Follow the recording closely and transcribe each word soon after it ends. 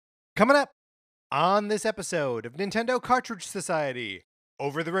Coming up on this episode of Nintendo Cartridge Society,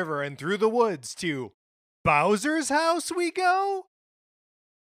 over the river and through the woods to Bowser's house we go?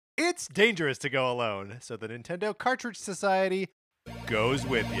 It's dangerous to go alone, so the Nintendo Cartridge Society goes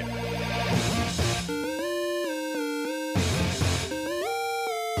with you.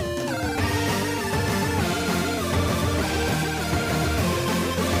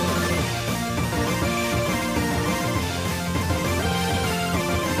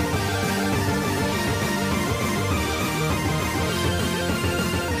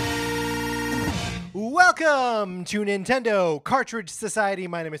 Welcome to Nintendo Cartridge Society.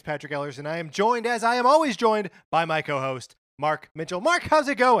 My name is Patrick Ellers, and I am joined, as I am always joined, by my co-host, Mark Mitchell. Mark, how's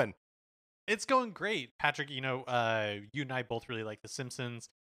it going? It's going great, Patrick. You and I both really like The Simpsons.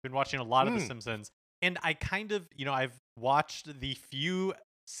 Been watching a lot of The Simpsons, and I kind of, I've watched the few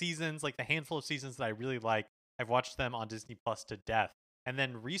seasons, like the handful of seasons that I really like. I've watched them on Disney Plus to death, and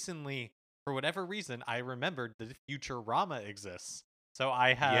then recently, for whatever reason, I remembered that Futurama exists. So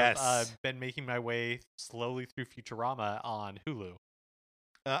I have been making my way slowly through Futurama on Hulu.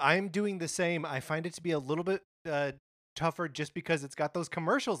 I'm doing the same. I find it to be a little bit tougher just because it's got those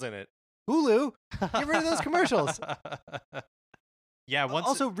commercials in it. Hulu, get rid of those commercials. Yeah.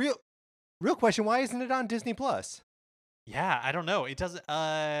 Also, real question: why isn't it on Disney Plus? Yeah, I don't know. It doesn't.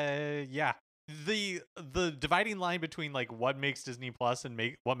 Yeah. The dividing line between like what makes Disney Plus and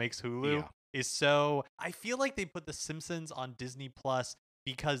what makes Hulu is so. I feel like they put The Simpsons on Disney Plus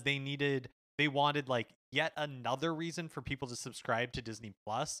because they wanted like yet another reason for people to subscribe to Disney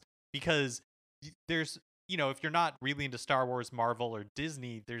Plus, because there's, if you're not really into Star Wars, Marvel, or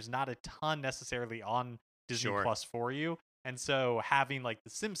Disney, there's not a ton necessarily on Disney Plus for you. And so having like The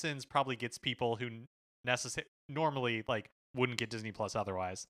Simpsons probably gets people who normally like wouldn't get Disney Plus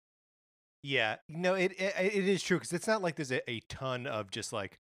otherwise. Yeah, it is true, because it's not like there's a ton of just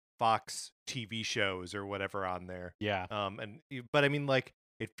like Fox TV shows or whatever on there. Yeah. But I mean, like,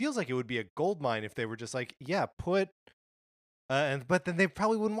 it feels like it would be a goldmine if they were just like, put. But then they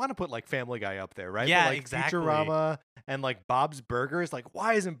probably wouldn't want to put like Family Guy up there, right? Yeah, but, like, exactly. Futurama and like Bob's Burgers. Like,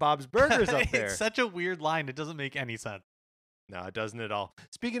 why isn't Bob's Burgers up there? It's such a weird line. It doesn't make any sense. No, it doesn't at all.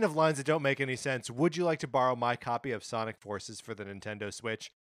 Speaking of lines that don't make any sense, would you like to borrow my copy of Sonic Forces for the Nintendo Switch?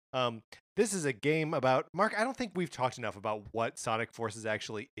 This is a game about, Mark, I don't think we've talked enough about what Sonic Forces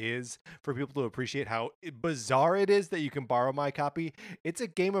actually is for people to appreciate how bizarre it is that you can borrow my copy. It's a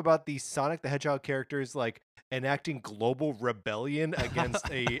game about the Sonic the Hedgehog characters like enacting global rebellion against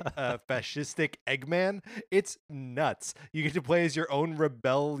a fascistic Eggman. It's nuts. You get to play as your own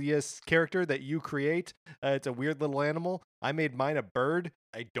rebellious character that you create. It's a weird little animal. I made mine a bird.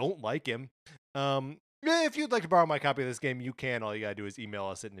 I don't like him. If you'd like to borrow my copy of this game, you can. All you gotta do is email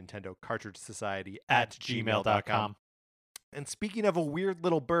us at Nintendo Cartridge Society at gmail.com. And speaking of a weird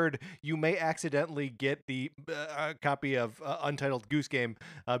little bird, you may accidentally get the copy of Untitled Goose Game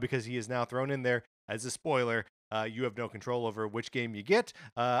because he is now thrown in there as a spoiler. You have no control over which game you get.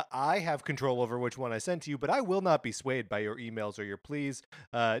 I have control over which one I send to you, but I will not be swayed by your emails or your pleas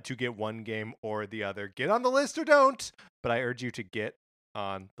to get one game or the other. Get on the list or don't, but I urge you to get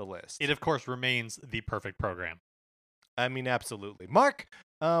on the list. It, of course, remains the perfect program. I mean, absolutely. Mark,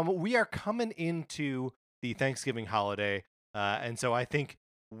 we are coming into the Thanksgiving holiday, and so I think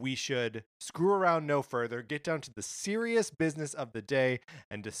we should screw around no further, get down to the serious business of the day,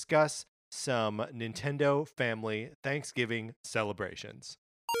 and discuss some Nintendo family Thanksgiving celebrations.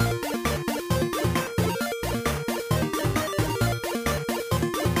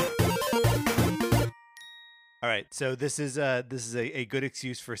 All right, so this is a good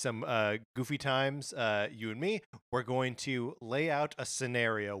excuse for some goofy times. You and me, we're going to lay out a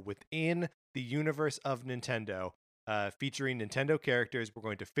scenario within the universe of Nintendo, featuring Nintendo characters. We're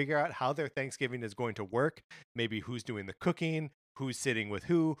going to figure out how their Thanksgiving is going to work. Maybe who's doing the cooking, who's sitting with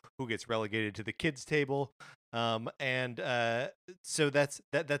who gets relegated to the kids' table, so that's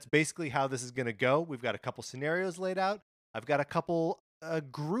basically how this is going to go. We've got a couple scenarios laid out. I've got a couple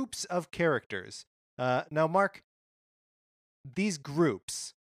groups of characters. Now, Mark, these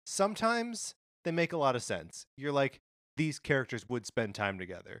groups, sometimes they make a lot of sense. You're like, these characters would spend time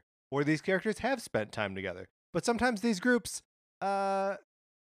together, or these characters have spent time together. But sometimes these groups, not.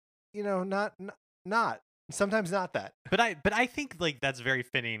 Sometimes not that. But I think like that's very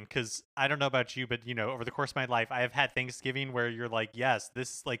fitting, because I don't know about you, but over the course of my life, I have had Thanksgiving where you're like, yes,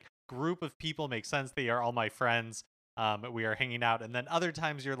 this like group of people makes sense. They are all my friends. We are hanging out, and then other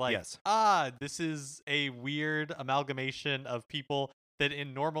times you're like, yes. This is a weird amalgamation of people that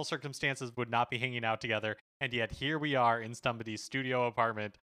in normal circumstances would not be hanging out together, and yet here we are in somebody's studio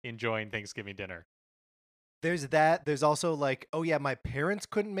apartment enjoying Thanksgiving dinner. There's that. There's also like, oh yeah, my parents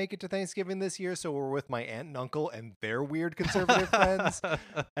couldn't make it to Thanksgiving this year, so we're with my aunt and uncle and their weird conservative friends.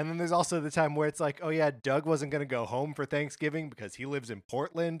 And then there's also the time where it's like, oh yeah, Doug wasn't gonna go home for Thanksgiving because he lives in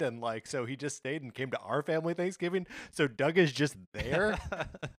Portland, and like, so he just stayed and came to our family Thanksgiving. So Doug is just there,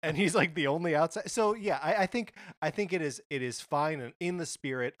 and he's like the only outside. So yeah, I think it is fine and in the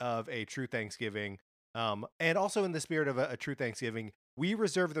spirit of a true Thanksgiving, and also in the spirit of a true Thanksgiving, we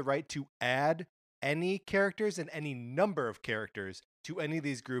reserve the right to add any characters and any number of characters to any of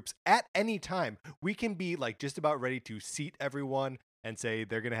these groups at any time. We can be like just about ready to seat everyone and say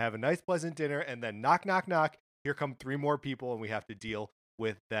they're going to have a nice pleasant dinner, and then knock knock knock, here come 3 more people and we have to deal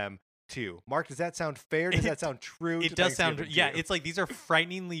with them too. Mark, does that sound fair? Does that sound true? It does sound, yeah, it's like these are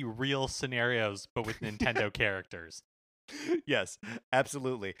frighteningly real scenarios but with Nintendo characters. Yes,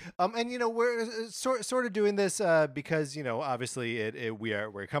 absolutely. And you know, we're sort of doing this because, you know, obviously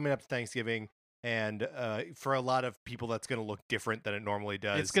we're coming up to Thanksgiving. And for a lot of people, that's going to look different than it normally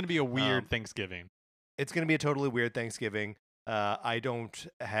does. It's going to be a weird Thanksgiving. It's going to be a totally weird Thanksgiving. I don't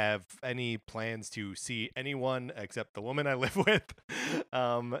have any plans to see anyone except the woman I live with.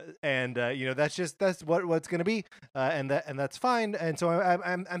 You know, that's what's going to be, and that's fine. And so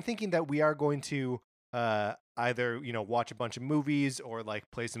I'm thinking that we are going to either, you know, watch a bunch of movies or like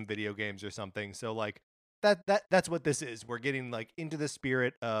play some video games or something. So like that's what this is. We're getting like into the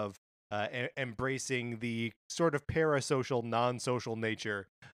spirit of embracing the sort of parasocial, non-social nature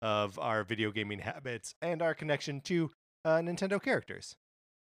of our video gaming habits and our connection to Nintendo characters.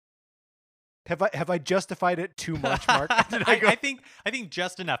 Have I justified it too much, Mark? I think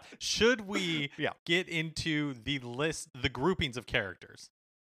just enough. Should we Yeah. get into the groupings of characters?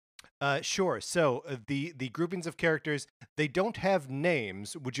 Sure. So the groupings of characters, they don't have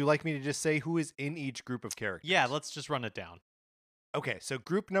names. Would you like me to just say who is in each group of characters? Yeah, let's just run it down. Okay, so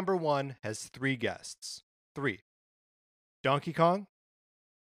group number 1 has 3 guests. 3. Donkey Kong,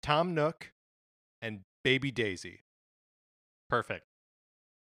 Tom Nook, and Baby Daisy. Perfect.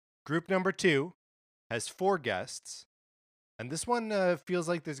 Group number 2 has 4 guests. And this one feels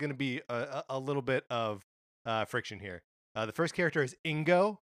like there's going to be a little bit of friction here. The first character is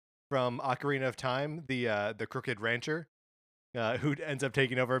Ingo from Ocarina of Time, the crooked rancher who ends up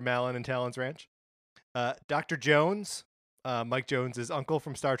taking over Malon and Talon's ranch. Dr. Jones, Mike Jones' uncle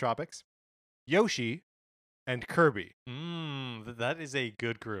from Star Tropics, Yoshi, and Kirby. That is a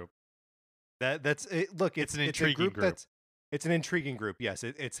good group. That's it. Look, it's an intriguing group. It's an intriguing group. Yes,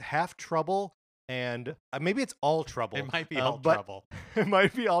 it's half trouble, and maybe it's all trouble. It might be all trouble. It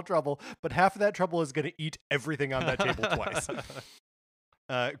might be all trouble, but half of that trouble is going to eat everything on that table twice.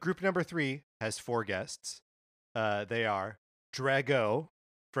 Group number 3 has 4 guests. They are Drago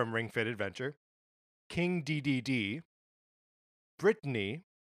from Ring Fit Adventure, King DDD, Brittany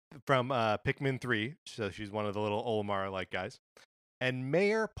from Pikmin 3, so she's one of the little Olimar-like guys, and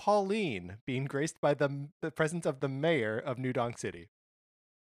Mayor Pauline, being graced by the presence of the mayor of New Donk City.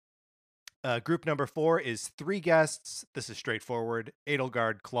 Group number 4 is 3 guests. This is straightforward.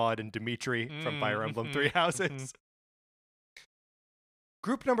 Edelgard, Claude, and Dimitri from Fire Emblem 3 Houses.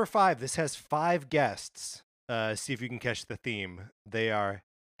 Group number 5, this has 5 guests. See if you can catch the theme. They are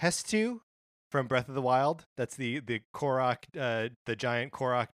Hestu from Breath of the Wild. That's the Korok, the giant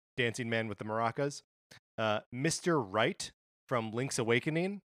Korok dancing man with the maracas. Mr. Right from Link's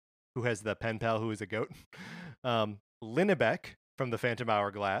Awakening, who has the pen pal who is a goat. Linnebeck from the Phantom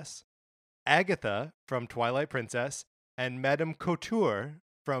Hourglass. Agatha from Twilight Princess. And Madame Couture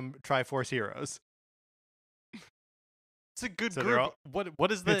from Triforce Heroes. It's a good group.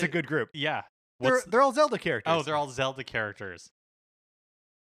 What is the? It's a good group. Yeah. They're all Zelda characters. Oh, they're all Zelda characters.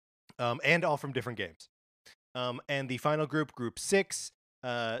 And all from different games. And the final group, Group 6,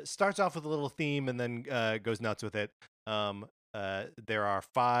 starts off with a little theme and then goes nuts with it. There are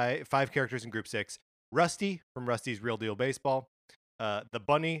five characters in Group 6. Rusty from Rusty's Real Deal Baseball. The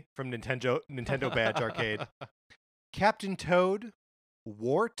Bunny from Nintendo Badge Arcade. Captain Toad,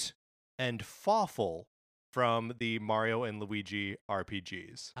 Wart, and Fawful from the Mario and Luigi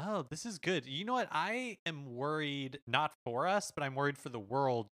RPGs. Oh, this is good. You know what? I am worried, not for us, but I'm worried for the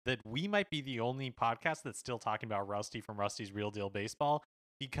world that we might be the only podcast that's still talking about Rusty from Rusty's Real Deal Baseball,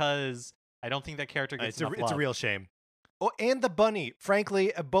 because I don't think that character gets enough love. It's a real shame. Oh, and the Bunny.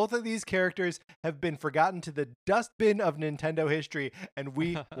 Frankly, both of these characters have been forgotten to the dustbin of Nintendo history, and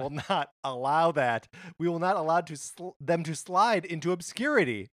we will not allow that. We will not allow them to slide into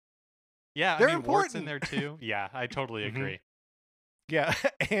obscurity. Yeah, they're important. Wart's in there too. Yeah, I totally agree. Yeah,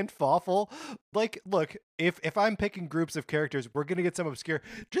 and Fawful. Like, look, if I'm picking groups of characters, we're gonna get some obscure.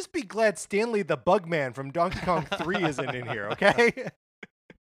 Just be glad Stanley the Bugman from Donkey Kong 3 isn't in here, okay?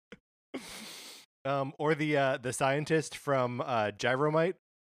 Or the scientist from Gyromite.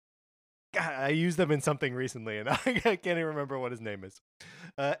 God, I used them in something recently, and I can't even remember what his name is.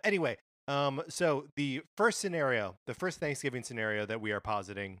 Anyway, so the first Thanksgiving scenario that we are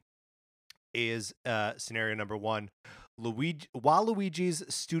positing is scenario number 1.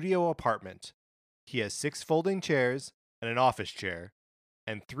 Waluigi's studio apartment. He has 6 folding chairs and an office chair,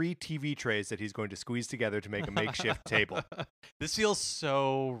 and 3 TV trays that he's going to squeeze together to make a makeshift table. This feels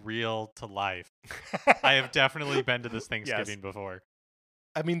so real to life. I have definitely been to this Thanksgiving Yes. before.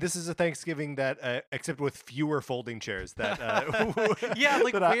 I mean, this is a Thanksgiving that, except with fewer folding chairs that, Yeah,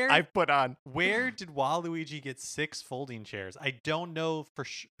 like that where I've put on. Where did Waluigi get 6 folding chairs? I don't know for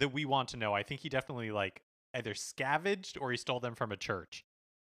that we want to know. I think he definitely like either scavenged or he stole them from a church.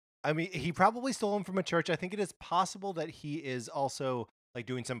 I mean, he probably stole them from a church. I think it is possible that he is also like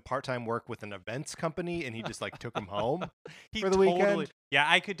doing some part-time work with an events company, and he just like took them home He for the totally, weekend. yeah,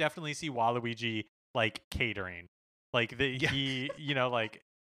 I could definitely see Waluigi like catering, like Yeah. he, like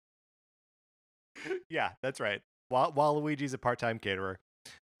Yeah, that's right. Waluigi's a part-time caterer.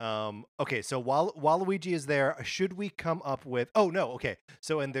 Okay, so while Waluigi is there, should we come up with? Oh no, okay.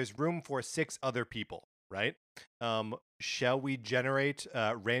 So and there's room for 6 other people, right? Shall we generate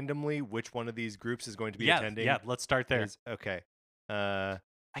randomly which one of these groups is going to be attending? Yeah. Let's start there. Okay.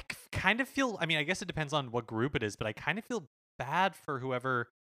 Kind of feel. I mean, I guess it depends on what group it is, but I kind of feel bad for whoever.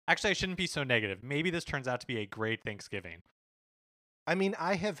 Actually, I shouldn't be so negative. Maybe this turns out to be a great Thanksgiving. I mean,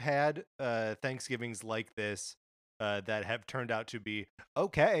 I have had Thanksgivings like this that have turned out to be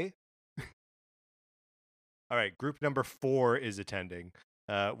okay. All right, group number 4 is attending,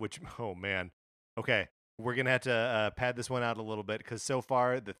 which, oh man. Okay, we're going to have to pad this one out a little bit because so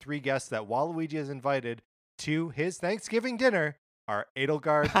far the 3 guests that Waluigi has invited to his Thanksgiving dinner are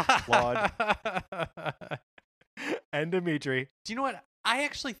Edelgard, Claude, and Dimitri Do you know what? I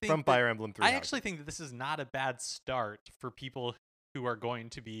actually think from Fire Emblem 3 I Houses. actually think that this is not a bad start for people who are going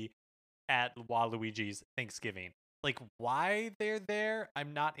to be at Waluigi's Thanksgiving. Like why they're there,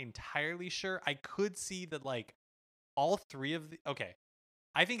 I'm not entirely sure. I could see that like all 3 of the okay.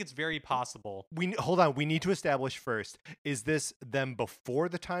 I think it's very possible. Hold on. We need to establish first: is this them before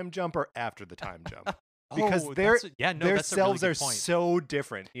the time jump or after the time jump? Because their that's a really selves good are point. so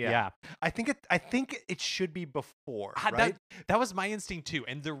different. Yeah. I think it should be before, Ah, right? That was my instinct too.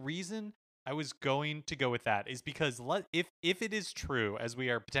 And the reason I was going to go with that is because if it is true, as we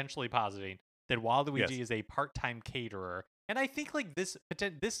are potentially positing, that Waluigi Yes. is a part-time caterer, and I think like this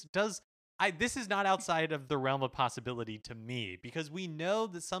is not outside of the realm of possibility to me because we know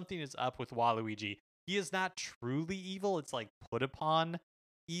that something is up with Waluigi. He is not truly evil. It's like put upon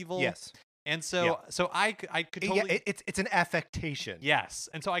evil. Yes. And so I could totally It's an affectation. yes.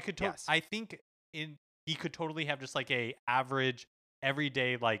 And so I could Yes. I think he could totally have just like a average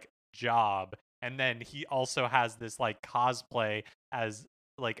everyday like job, and then he also has this like cosplay as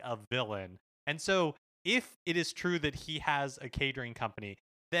like a villain. And so if it is true that he has a catering company,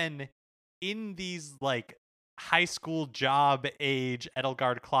 then in these like high school job age,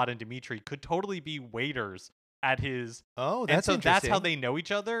 Edelgard, Claude, and Dimitri could totally be waiters at his. Oh, And that's so that's how interesting. they know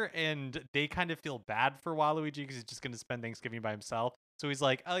each other, and they kind of feel bad for Waluigi because he's just going to spend Thanksgiving by himself. So he's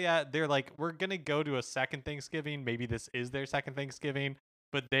like, oh yeah, they're like, we're going to go to a second Thanksgiving. Maybe this is their second Thanksgiving,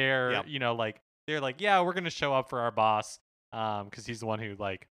 but they're, Yep. they're like, yeah, we're going to show up for our boss because he's the one who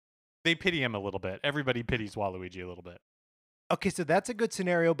like, they pity him a little bit. Everybody pities Waluigi a little bit. Okay, so that's a good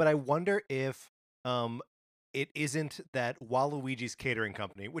scenario, but I wonder if it isn't that Waluigi's catering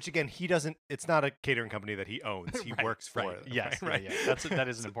company, which again it's not a catering company that he owns. He Right, works for right. it. Yes, right? yeah. That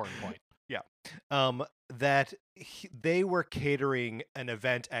is an important point. That they were catering an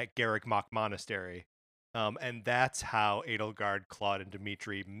event at Garrick Mach Monastery. And that's how Edelgard, Claude, and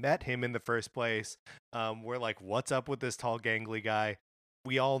Dimitri met him in the first place. We're like, what's up with this tall, gangly guy?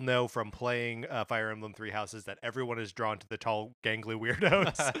 We all know from playing Fire Emblem 3 Houses that everyone is drawn to the tall, gangly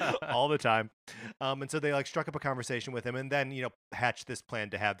weirdos all the time. And so they like struck up a conversation with him and then, hatched this plan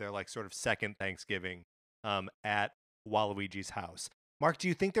to have their like sort of second Thanksgiving at Waluigi's house. Mark, do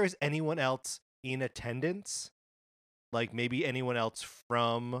you think there's anyone else in attendance? Like maybe anyone else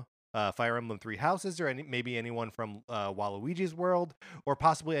from Fire Emblem 3 Houses, or maybe anyone from Waluigi's world, or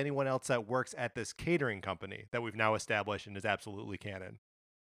possibly anyone else that works at this catering company that we've now established and is absolutely canon?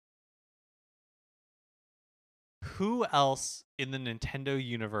 Who else in the Nintendo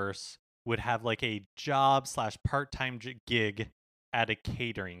universe would have like a job / part-time gig at a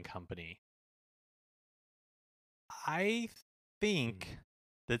catering company? I think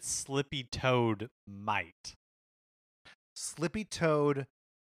that Slippy Toad might. Slippy Toad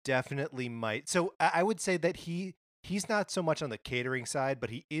definitely might. So I would say that he he's not so much on the catering side, but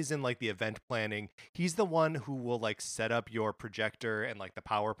he is in like the event planning. He's the one who will like set up your projector and like the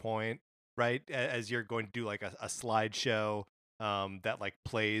PowerPoint, right? As you're going to do like a slideshow that like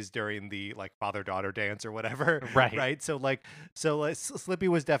plays during the like father-daughter dance or whatever. Right. Right. So Slippy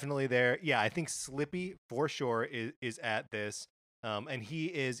was definitely there. Yeah, I think Slippy for sure is at this. And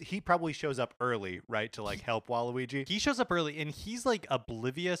he probably shows up early, right, to like help Waluigi. He shows up early, and he's like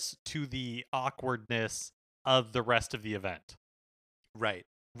oblivious to the awkwardness of the rest of the event. Right,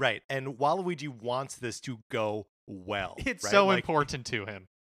 right. And Waluigi wants this to go well. It's right? so like, important to him.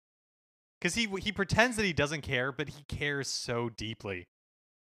 Because he pretends that he doesn't care, but he cares so deeply.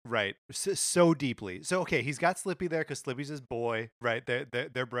 Right, so deeply. So okay, he's got Slippy there because Slippy's his boy, right?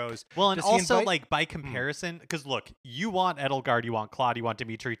 They're bros. Well, and Does he also invite- like by comparison, because look, you want Edelgard, you want Claude, you want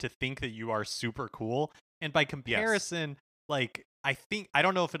Dimitri to think that you are super cool, and by comparison, like I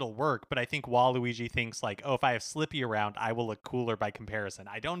don't know if it'll work, but I think Waluigi thinks like, oh, if I have Slippy around, I will look cooler by comparison.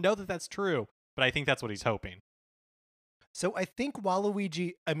 I don't know that that's true, but I think that's what he's hoping. So I think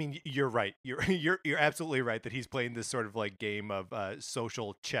Waluigi. I mean, you're right. You're absolutely right that he's playing this sort of like game of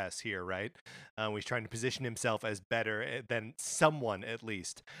social chess here, right? He's trying to position himself as better than someone at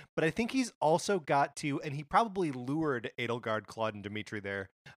least. But I think he's also got to, and he probably lured Edelgard, Claude, and Dimitri there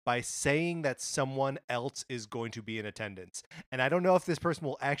by saying that someone else is going to be in attendance. And I don't know if this person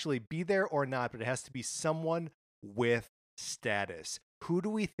will actually be there or not, but it has to be someone with status. Who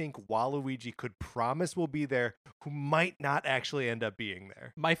do we think Waluigi could promise will be there who might not actually end up being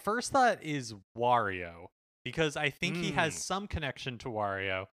there? My first thought is Wario, because I think he has some connection to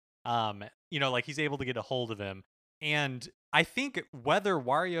Wario. Like he's able to get a hold of him. And I think whether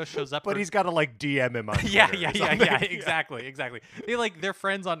Wario shows up, but he's got to like DM him on Twitter. yeah, exactly. They're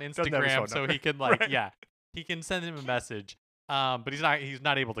friends on Instagram, so he can like, right. he can send him a message. But he's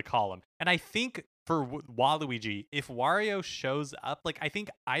not able to call him. And I think for Waluigi, if Wario shows up, like I think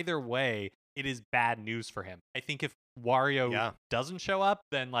either way, it is bad news for him. I think if Wario doesn't show up,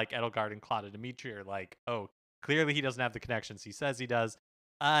 then like Edelgard and Claude and Dimitri are like, oh, clearly he doesn't have the connections he says he does.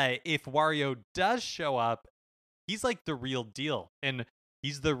 If Wario does show up, he's like the real deal, and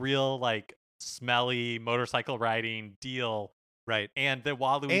he's the real like smelly motorcycle riding deal, right? And the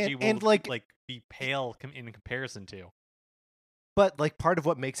Waluigi will like be pale in comparison to. But like part of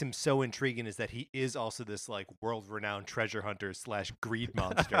what makes him so intriguing is that he is also this like world-renowned treasure hunter / greed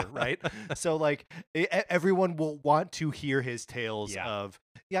monster, right? So like everyone will want to hear his tales of.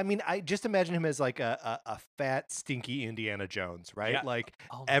 Yeah, I mean, I just imagine him as like a fat, stinky Indiana Jones, right? Yeah. Like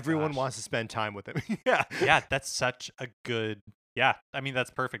everyone wants to spend time with him. Yeah. Yeah, that's such a good. Yeah, I mean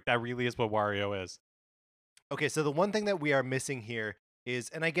that's perfect. That really is what Wario is. Okay, so the one thing that we are missing here is,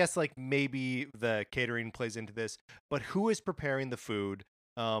 and I guess like maybe the catering plays into this, but who is preparing the food?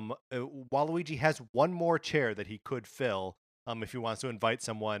 Waluigi has one more chair that he could fill if he wants to invite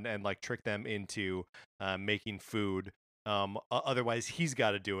someone and like trick them into making food. Otherwise, he's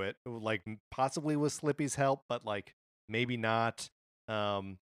got to do it, like possibly with Slippy's help, but like maybe not.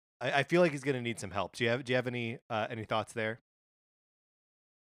 I feel like he's gonna need some help. Do you have any thoughts there?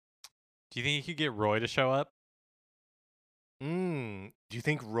 Do you think he could get Roy to show up? Do you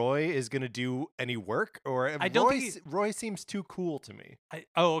think Roy is gonna do any work, or I don't think Roy seems too cool to me?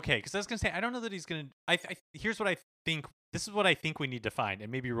 Okay, because I was gonna say I don't know that he's gonna. Here's what I think. This is what I think we need to find,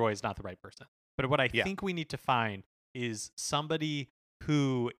 and maybe Roy is not the right person. But what I think we need to find is somebody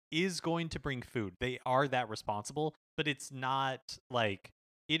who is going to bring food. They are that responsible, but it's not like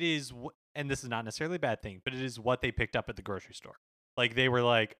it is. And this is not necessarily a bad thing, but it is what they picked up at the grocery store. Like they were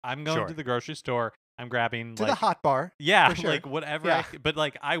like, I'm going to the grocery store. I'm grabbing to the hot bar. Yeah, sure. like whatever. Yeah. But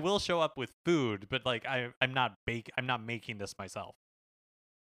like I will show up with food, but like I'm not making this myself.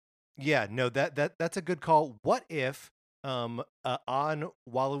 Yeah, no, that's a good call. What if on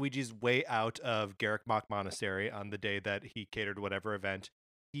Waluigi's way out of Garreg Mach Monastery on the day that he catered whatever event,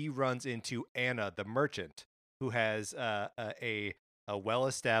 he runs into Anna the merchant, who has a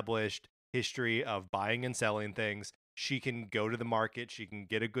well-established history of buying and selling things. She can go to the market, she can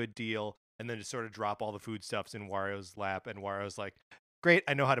get a good deal, and then just sort of drop all the foodstuffs in Wario's lap, and Wario's like, great,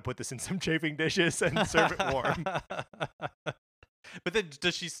 I know how to put this in some chafing dishes and serve it warm. But then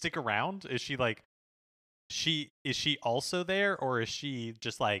does she stick around? Is she like is she also there, or is she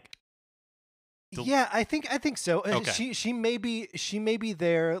just like Yeah, I think so. Okay. She may be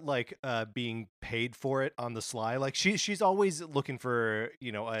there like being paid for it on the sly. Like she's always looking for,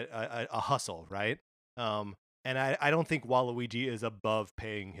 a hustle, right? And I don't think Waluigi is above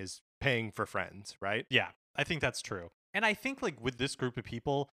paying for friends, right? Yeah, I think that's true. And I think like with this group of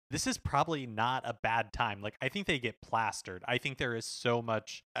people, this is probably not a bad time. Like I think they get plastered. I think there is so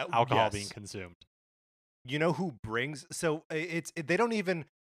much alcohol being consumed. you know who brings? So they don't even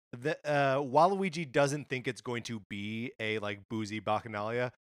Waluigi doesn't think it's going to be a like boozy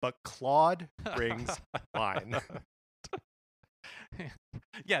bacchanalia, but Claude brings wine.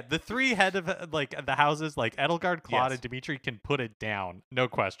 Yeah, the three head of like the houses, like Edelgard, Claude, Yes. and Dimitri can put it down, no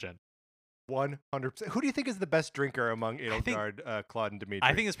question. 100%. Who do you think is the best drinker among think- Edelgard, Claude, and Dimitri?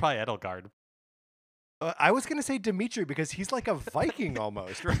 I think it's probably Edelgard. I was gonna say Dimitri because he's like a Viking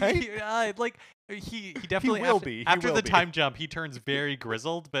almost, right? He definitely will after, be. He after will the be. time jump, he turns very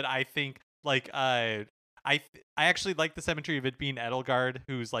grizzled. But I think like I actually like the symmetry of it being Edelgard,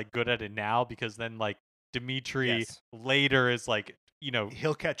 who's like good at it now, because then like Dimitri Yes. later is like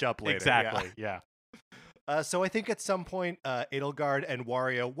He'll catch up later. exactly yeah. So I think at some point, Edelgard and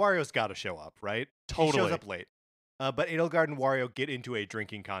Wario's got to show up, right? He shows Totally. up late. But Edelgard and Wario get into a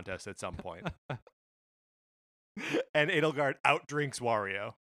drinking contest at some point. And Edelgard outdrinks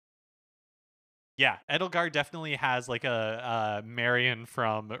Wario. Yeah, Edelgard definitely has like a Marion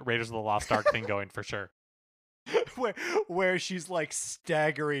from Raiders of the Lost Ark thing going for sure. where she's like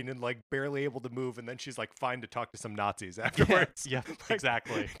staggering and like barely able to move, and then she's like fine to talk to some Nazis afterwards. Yeah, Like,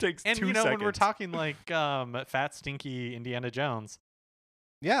 exactly. It takes And 2 when we're seconds. talking like fat, stinky Indiana Jones.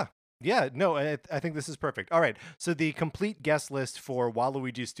 Yeah. No, I think this is perfect. All right, so the complete guest list for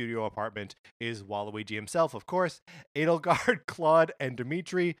Waluigi's studio apartment is Waluigi himself, of course, Edelgard, Claude, and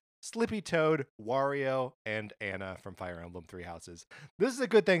Dimitri, Slippy Toad, Wario, and Anna from Fire Emblem Three Houses. This is a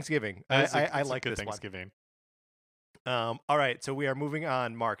good Thanksgiving. I like good this Thanksgiving. one. All right, so we are moving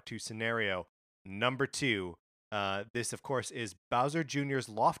on, Mark, to scenario number 2. This, of course, is Bowser Jr.'s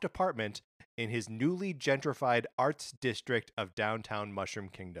loft apartment in his newly gentrified arts district of downtown Mushroom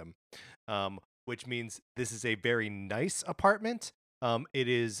Kingdom, which means this is a very nice apartment. It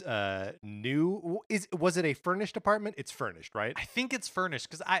is new. Was it a furnished apartment? It's furnished, right? I think it's furnished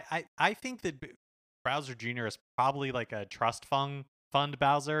because I think that Bowser Jr. is probably like a trust fund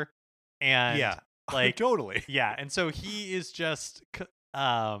Bowser, and Yeah, like totally. yeah, and so he is just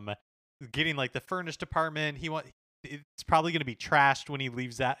getting like the furnished apartment. It's probably going to be trashed when he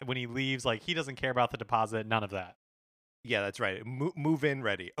leaves. Like he doesn't care about the deposit, none of that. Yeah, that's right. Move in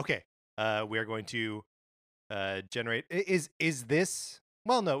ready. Okay. We are going to generate. Is this?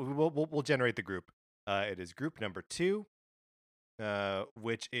 Well, no. We'll generate the group. It is group number 2,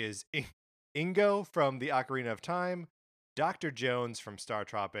 which is Ingo from the Ocarina of Time, Dr. Jones from Star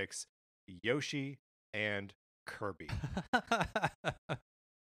Tropics, Yoshi, and Kirby.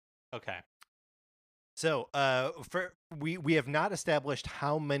 Okay. So, we have not established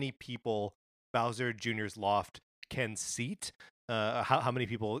how many people Bowser Jr.'s loft can seat. How many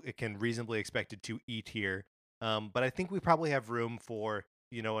people it can reasonably expected to eat here. But I think we probably have room for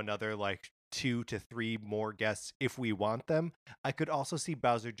another like 2 to 3 more guests if we want them. I could also see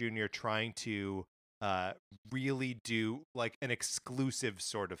Bowser Jr. trying to really do like an exclusive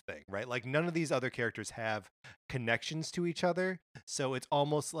sort of thing, right? Like none of these other characters have connections to each other, so it's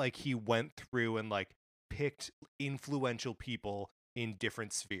almost like he went through and like picked influential people in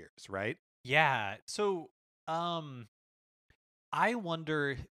different spheres, right? Yeah. So, I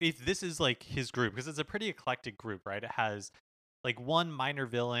wonder if this is like his group, because it's a pretty eclectic group, right? It has like one minor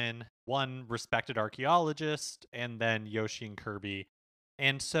villain, one respected archaeologist, and then Yoshi and Kirby.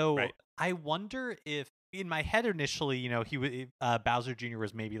 And so Right. I wonder if in my head initially, Bowser Jr.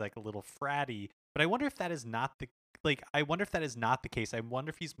 was maybe like a little fratty, but I wonder if that is not the I wonder if that is not the case. I wonder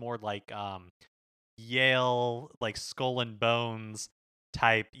if he's more like Yale, like Skull and Bones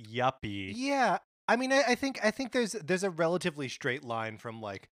type yuppie. Yeah, I mean, I think there's a relatively straight line from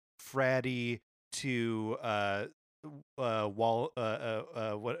like fratty to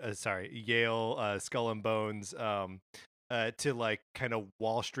Yale, Skull and Bones, to like kind of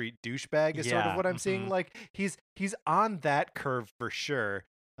Wall Street douchebag is sort of Yeah, what I'm seeing. Like he's on that curve for sure.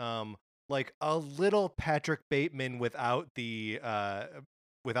 Like a little Patrick Bateman without the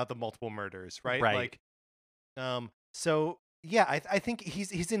multiple murders, right? Right. Like, so yeah, I think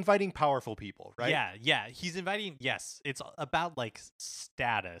he's inviting powerful people, right? Yeah. He's inviting. Yes, it's about like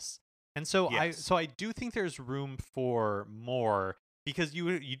status, and so Yes. I do think there's room for more, because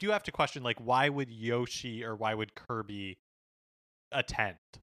you do have to question like why would Yoshi or why would Kirby attend?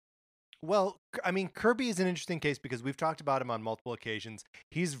 Well, I mean, Kirby is an interesting case because we've talked about him on multiple occasions.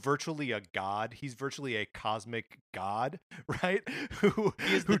 He's virtually a god. He's virtually a cosmic god, right? Who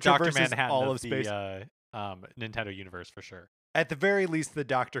He is who the Dr. traverses Manhattan all of of space. the Nintendo universe for sure. At the very least, the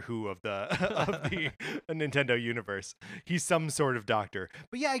Doctor Who of the of the Nintendo universe. He's some sort of doctor.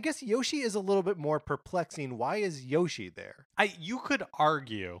 But yeah, I guess Yoshi is a little bit more perplexing. Why is Yoshi there? You could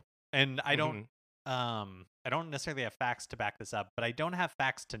argue, and I don't. I don't necessarily have facts to back this up, but I don't have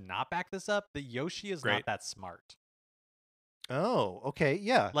facts to not back this up. That Yoshi is Great. not that smart. Oh, okay,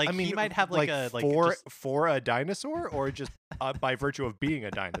 yeah. Like, I mean, he might have like a for a dinosaur, or just by virtue of being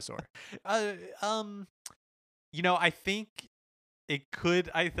a dinosaur. I think it could.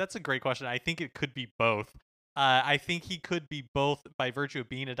 That's a great question. I think it could be both. I think he could be both by virtue of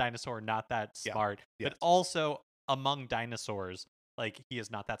being a dinosaur, not that smart, but also among dinosaurs, like, he is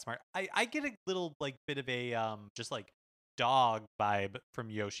not that smart. I get a little like bit of a just like dog vibe from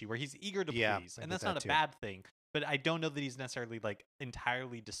Yoshi, where he's eager to please, and that's not a bad thing. But I don't know that he's necessarily like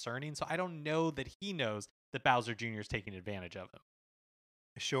entirely discerning, so I don't know that he knows that Bowser Jr. is taking advantage of him.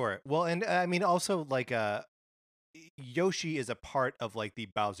 Sure. Well, and I mean, also like Yoshi is a part of like the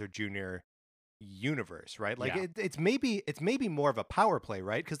Bowser Jr. universe, right? Like it's maybe more of a power play,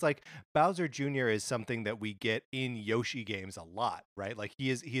 right? Because like Bowser Jr. is something that we get in Yoshi games a lot, right? Like he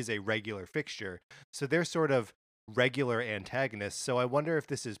is a regular fixture, so they're sort of regular antagonists. So I wonder if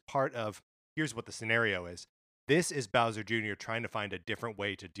this is part of, here's what the scenario is. This is Bowser Jr. trying to find a different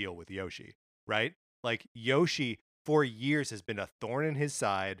way to deal with Yoshi, right? Like Yoshi for years has been a thorn in his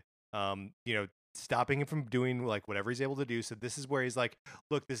side, stopping him from doing like whatever he's able to do. So this is where he's like,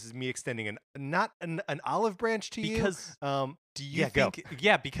 look, this is me extending not an olive branch to you. Do you think?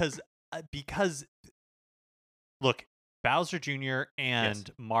 Yeah, because look, Bowser Jr. and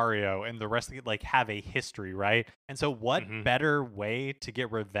Mario and the rest of it like have a history, right? And so what better way to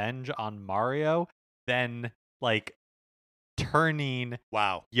get revenge on Mario than like turning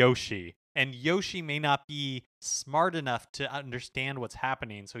Yoshi? And Yoshi may not be smart enough to understand what's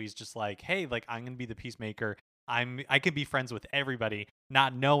happening, so he's just like, hey, like, I'm gonna be the peacemaker. I can be friends with everybody,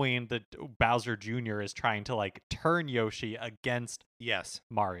 not knowing that Bowser Jr. is trying to like turn Yoshi against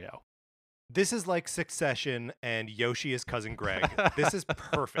Mario. This is like Succession, and Yoshi is cousin Greg. This is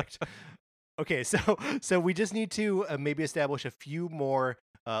perfect. Okay, so we just need to maybe establish a few more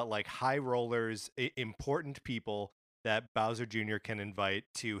like high rollers, important people that Bowser Jr. can invite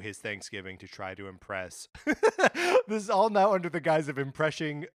to his Thanksgiving to try to impress. This is all now under the guise of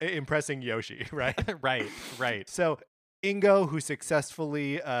impressing Yoshi, right? Right. So Ingo, who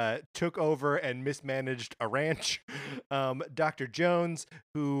successfully took over and mismanaged a ranch. Dr. Jones,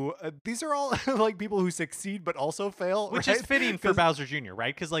 who these are all like people who succeed but also fail, which right? is fitting for Bowser Jr.,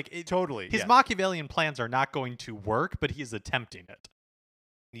 right? Because like his Machiavellian plans are not going to work, but he is attempting it.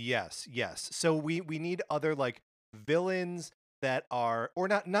 Yes. So we need other like villains that are, or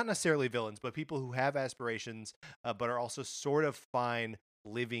not necessarily villains, but people who have aspirations, but are also sort of fine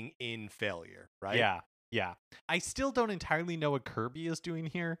living in failure, right? Yeah. I still don't entirely know what Kirby is doing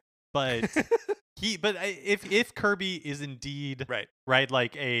here, but if Kirby is indeed right,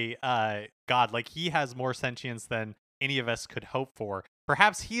 like a god, like he has more sentience than any of us could hope for.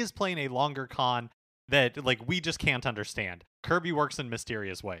 Perhaps he is playing a longer con that like we just can't understand. Kirby works in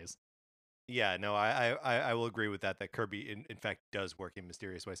mysterious ways. Yeah, no, I will agree with that Kirby in fact does work in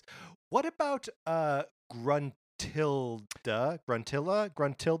mysterious ways. What about Gruntilda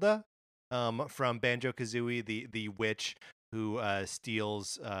from Banjo-Kazooie, the witch who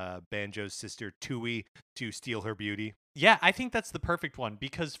steals Banjo's sister Tooie to steal her beauty? Yeah, I think that's the perfect one,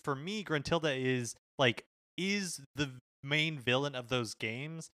 because for me Gruntilda is the main villain of those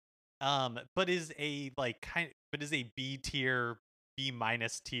games, but is a B tier, B-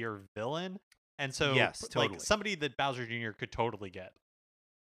 tier villain, and so totally. like somebody that Bowser Jr. could totally get.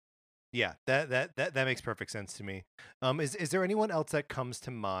 Yeah, that makes perfect sense to me. Is there anyone else that comes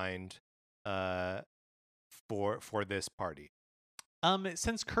to mind for this party?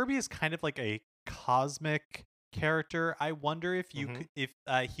 Since Kirby is kind of like a cosmic character, I wonder if he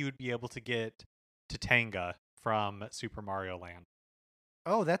would be able to get Tatanga from Super Mario Land.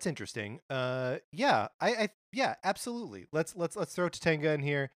 Oh, that's interesting. Yeah, yeah, absolutely. Let's throw Tatanga in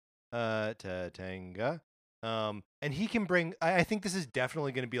here. Tatanga. And he can bring. I think this is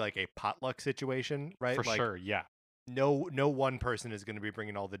definitely going to be like a potluck situation, right? For sure, yeah. No one person is going to be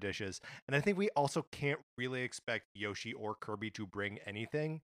bringing all the dishes, and I think we also can't really expect Yoshi or Kirby to bring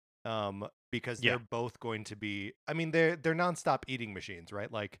anything, because they're both going to be. I mean, they're nonstop eating machines,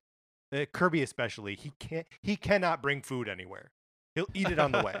 right? Like Kirby especially, he cannot bring food anywhere. He'll eat it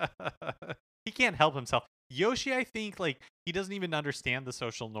on the way. He can't help himself. Yoshi, I think, like, he doesn't even understand the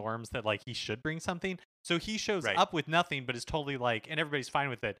social norms that, like, he should bring something. So he shows up with nothing, but is totally like, and everybody's fine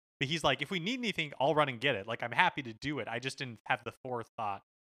with it. But he's like, if we need anything, I'll run and get it. Like, I'm happy to do it. I just didn't have the forethought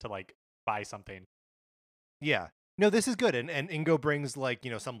to, like, buy something. Yeah. No, this is good. And Ingo brings, like,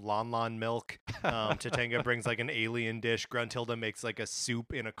 some Lon milk. Tatanga brings, like, an alien dish. Gruntilda makes, like, a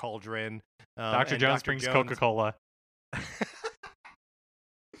soup in a cauldron. Dr. Jones brings Coca-Cola.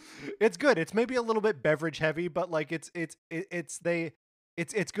 It's good. It's maybe a little bit beverage heavy, but like it's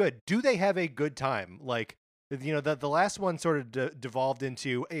good. Do they have a good time? Like, you know, the last one sort of devolved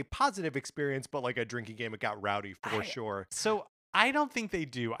into a positive experience, but like a drinking game, it got rowdy for sure. So I don't think they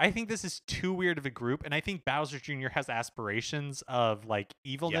do. I think this is too weird of a group, and I think Bowser Jr. has aspirations of like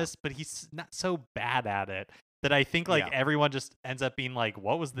evilness, but he's not so bad at it that I think like everyone just ends up being like,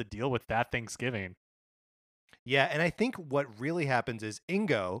 "What was the deal with that Thanksgiving?" Yeah, and I think what really happens is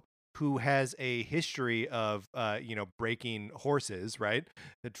Ingo, who has a history of you know, breaking horses, right?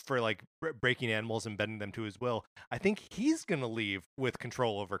 For like breaking animals and bending them to his will. I think he's gonna leave with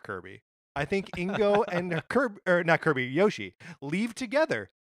control over Kirby. I think Ingo and not Kirby, Yoshi leave together,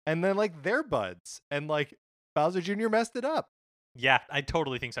 and then like they're buds, and like Bowser Jr. messed it up. Yeah, I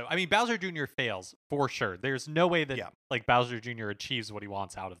totally think so. I mean, Bowser Jr. fails for sure. There's no way that like Bowser Jr. achieves what he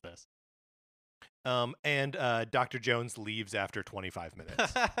wants out of this. And Dr. Jones leaves after 25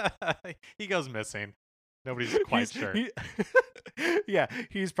 minutes. He goes missing. Nobody's quite sure. Yeah,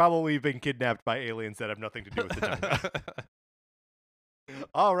 he's probably been kidnapped by aliens that have nothing to do with the Jenga.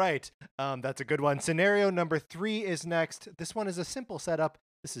 All right, that's a good one. Scenario number 3 is next. This one is a simple setup.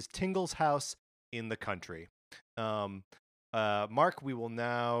 This is Tingle's house in the country. Mark, we will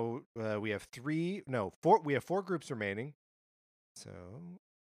now we have 4. We have 4 groups remaining. So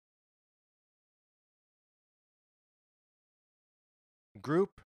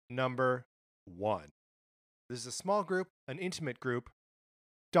group number 1. This is a small group, an intimate group.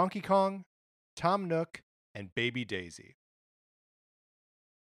 Donkey Kong, Tom Nook, and Baby Daisy.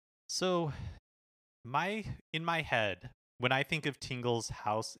 So, in my head, when I think of Tingle's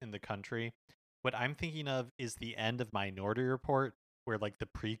house in the country, what I'm thinking of is the end of Minority Report, where like the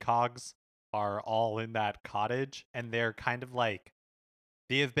precogs are all in that cottage, and they're kind of like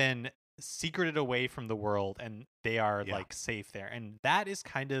they have been secreted away from the world, and they are like safe there, and that is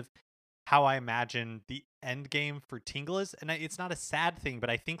kind of how I imagine the end game for Tingle is. And it's not a sad thing, but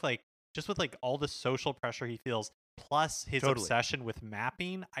I think like just with like all the social pressure he feels, plus his obsession with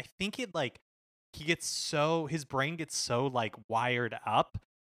mapping, I think it like his brain gets so like wired up,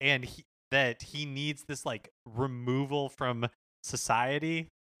 and that he needs this like removal from society,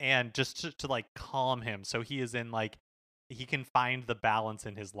 and just to like calm him, so he is in like he can find the balance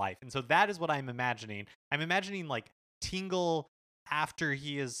in his life. And so that is what I'm imagining. I'm imagining like Tingle after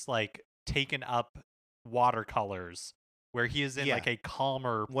he is like taken up watercolors, where he is in like a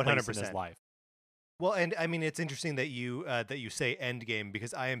calmer 100% place in his life. Well, and I mean, it's interesting that you say Endgame,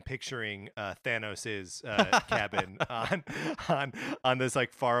 because I am picturing Thanos's cabin on this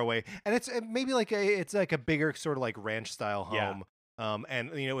like far away, and it's maybe like it's like a bigger sort of like ranch style home.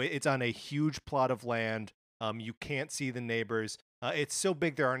 And you know, it's on a huge plot of land. You can't see the neighbors. It's so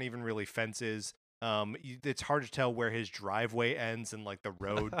big there aren't even really fences. It's hard to tell where his driveway ends and like the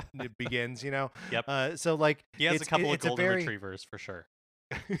road begins. You know. Yep. So like he has a couple of golden retrievers for sure.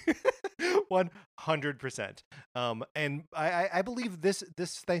 100%. And I believe this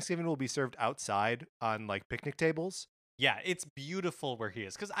Thanksgiving will be served outside on like picnic tables. Yeah, it's beautiful where he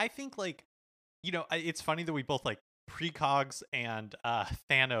is, because I think like, you know, it's funny that we both like precogs and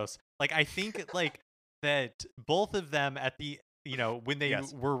Thanos. Like I think like that both of them at the, you know, when they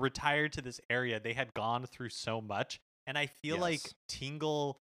were retired to this area, they had gone through so much, and I feel like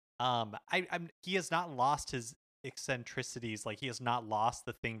Tingle, he has not lost his eccentricities. Like he has not lost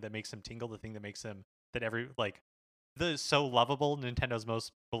the thing that makes him Tingle, the thing that makes him the so lovable, Nintendo's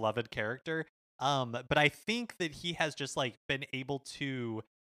most beloved character. But I think that he has just like been able to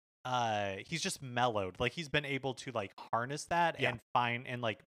he's just mellowed. Like he's been able to like harness that and find and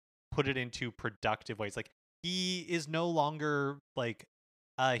like put it into productive ways. Like he is no longer like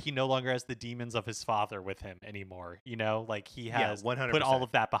he no longer has the demons of his father with him anymore, you know? Like he has 100%. Put all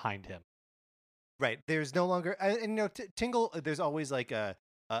of that behind him. Right. There's no longer, and you know, Tingle, there's always like a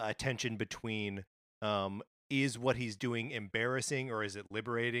tension between is what he's doing embarrassing or is it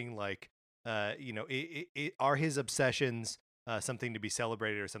liberating? Like you know, are his obsessions something to be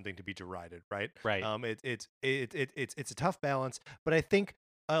celebrated or something to be derided, right? Right. It's a tough balance, but I think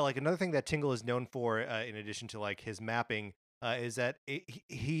like another thing that Tingle is known for, in addition to like his mapping, is that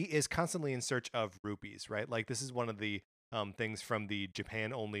he is constantly in search of rupees, right? Like this is one of the things from the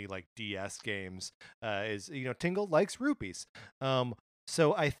Japan only like DS games, is, you know, Tingle likes rupees.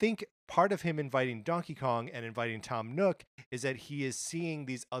 So I think part of him inviting Donkey Kong and inviting Tom Nook is that he is seeing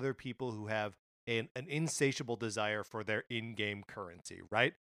these other people who have an insatiable desire for their in-game currency,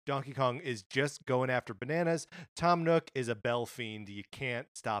 right? Donkey Kong is just going after bananas. Tom Nook is a bell fiend. You can't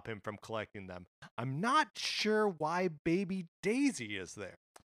stop him from collecting them. I'm not sure why Baby Daisy is there.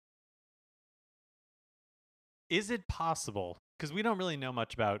 Is it possible? Because we don't really know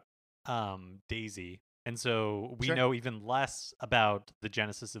much about Daisy, and so we Sure. know even less about the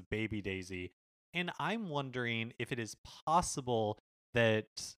genesis of baby Daisy. And I'm wondering if it is possible that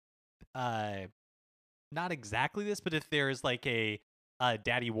uh not exactly this, but if there is like a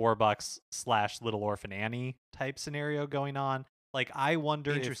Daddy Warbucks slash Little Orphan Annie type scenario going on, like I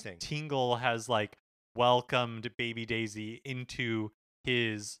wonder if Interesting. Tingle has like welcomed baby Daisy into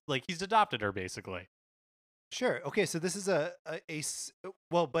his, like he's adopted her basically. Sure. Okay, so this is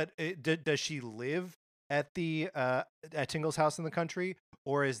well, but does she live at the at Tingle's house in the country,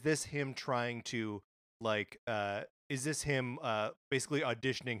 or is this him trying to like is this him basically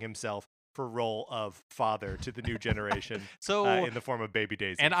auditioning himself for role of father to the new generation So, in the form of Baby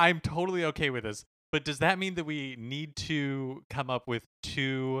and Daisy? I'm totally okay with this, but does that mean that we need to come up with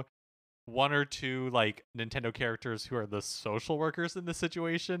one or two like Nintendo characters who are the social workers in the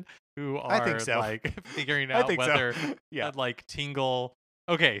situation, who I think are so. like figuring I out think so. whether Yeah. like Tingle.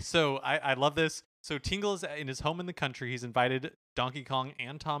 Okay, so I love this. So Tingle is in his home in the country. He's invited Donkey Kong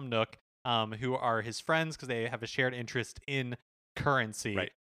and Tom Nook, who are his friends because they have a shared interest in currency.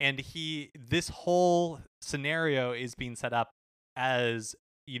 Right. And this whole scenario is being set up as,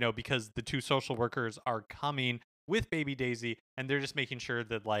 because the two social workers are coming with baby Daisy, and they're just making sure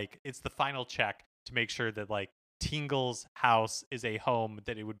that like it's the final check to make sure that like Tingle's house is a home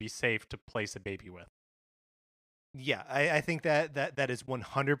that it would be safe to place a baby with. Yeah, I think that is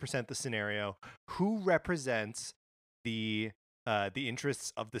 100% the scenario. Who represents the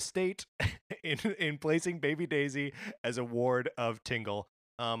interests of the state in placing Baby Daisy as a ward of Tingle?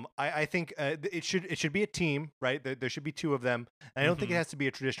 I think it should be a team, right? There should be two of them. And I don't think it Hmm. has to be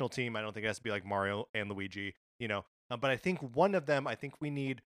a traditional team. I don't think it has to be like Mario and Luigi, you know. But I think one of them. I think we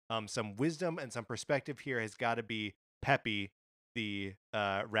need some wisdom and some perspective here. Has got to be Peppy, the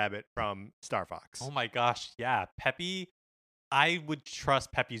rabbit from Star Fox. Oh my gosh, yeah, Peppy. I would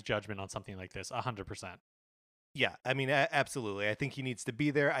trust Peppy's judgment on something like this 100%. Yeah, I mean, absolutely. I think he needs to be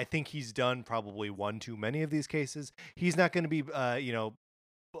there. I think he's done probably one too many of these cases. He's not going to be,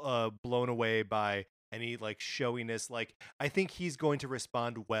 blown away by any like showiness. Like, I think he's going to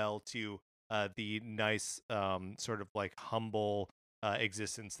respond well to the nice, sort of like humble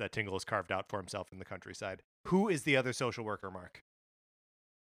existence that Tingle has carved out for himself in the countryside. Who is the other social worker, Mark?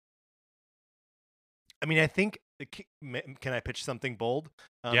 I mean, I think can I pitch something bold?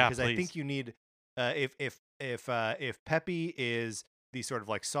 Yeah, Because I please. think you need if Peppy is the sort of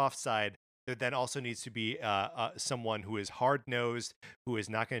like soft side, there then also needs to be someone who is hard nosed, who is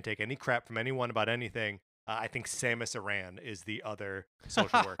not going to take any crap from anyone about anything. I think Samus Aran is the other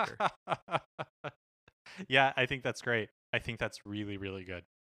social worker. Yeah, I think that's great. I think that's really, really good.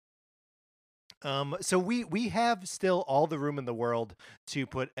 So we have still all the room in the world to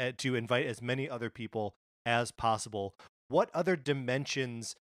invite as many other people as possible. What other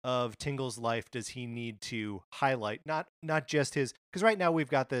dimensions of Tingle's life does he need to highlight? Not just his, because right now we've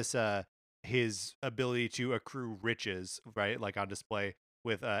got this his ability to accrue riches, right, like on display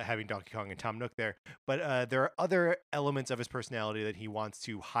with having Donkey Kong and Tom Nook there. But there are other elements of his personality that he wants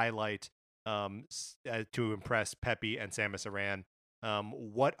to highlight to impress Peppy and Samus Aran.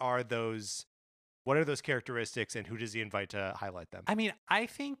 What are those? What are those characteristics, and who does he invite to highlight them? I mean, I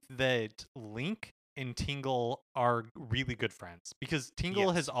think that Link and Tingle are really good friends because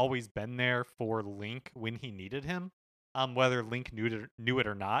Tingle has Yes. always been there for Link when he needed him, whether Link knew it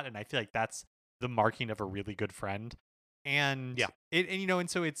or not. And I feel like that's the marking of a really good friend. And Yeah. and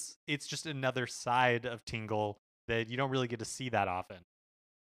so it's just another side of Tingle that you don't really get to see that often.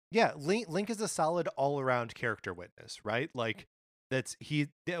 Yeah, Link is a solid all-around character witness, right? Like that's he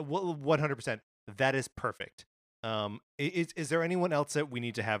 100%. That is perfect. Is there anyone else that we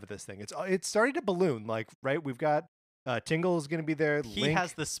need to have at this thing? It's starting to balloon, like, right? We've got Tingle is going to be there, He has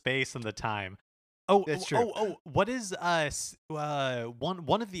Link. the space and the time. Oh, That's oh, true. oh, oh, what is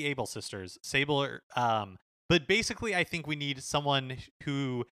one of the Able sisters, Sable, but basically I think we need someone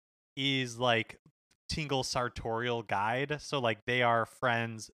who is like Tingle sartorial guide, so like they are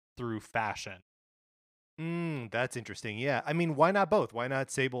friends through fashion. That's interesting. Yeah. I mean, why not both? Why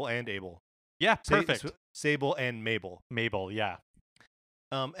not Sable and Abel? Yeah, perfect. Sable and Mabel. Mabel, yeah.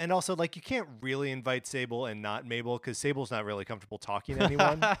 And also, like, you can't really invite Sable and not Mabel because Sable's not really comfortable talking to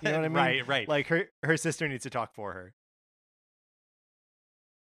anyone. You know what I mean? Right, right. Like, her sister needs to talk for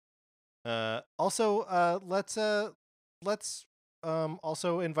her. Also, let's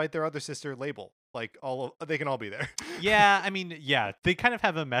also invite their other sister, Label. Like, they can all be there. Yeah, I mean, yeah, they kind of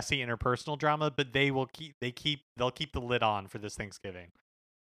have a messy interpersonal drama, but they'll keep the lid on for this Thanksgiving.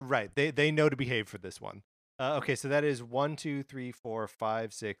 Right. They know to behave for this one. Okay, so that is 1, 2, 3, 4,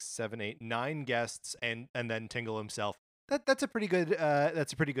 5, 6, 7, 8, 9 guests, and then Tingle himself. that's a pretty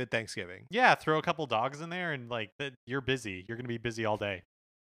good Thanksgiving. Yeah, throw a couple dogs in there and like that you're busy. You're gonna be busy all day.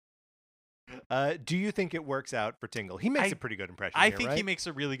 Do you think it works out for Tingle? He makes a pretty good impression. I here, think right? he makes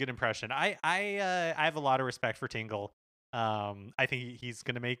a really good impression. I have a lot of respect for Tingle. I think he's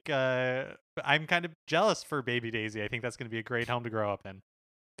gonna make. I'm kind of jealous for baby Daisy. I think that's gonna be a great home to grow up in.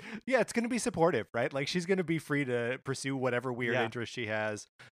 Yeah, it's gonna be supportive, right? Like she's gonna be free to pursue whatever weird Yeah. interest she has.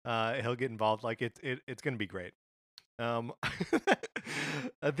 He'll get involved. Like it's gonna be great. The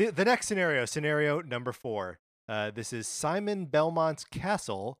next scenario number 4. This is Simon Belmont's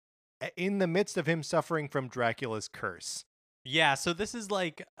castle in the midst of him suffering from Dracula's curse. Yeah, so this is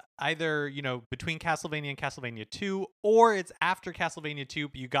like either, between Castlevania and Castlevania 2, or it's after Castlevania 2,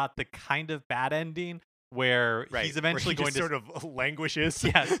 but you got the kind of bad ending where Right, he's eventually where he going just to sort of languishes.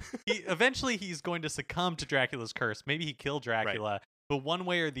 Yes. Eventually he's going to succumb to Dracula's curse. Maybe he killed Dracula, but one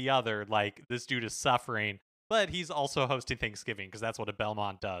way or the other, like this dude is suffering, but he's also hosting Thanksgiving because that's what a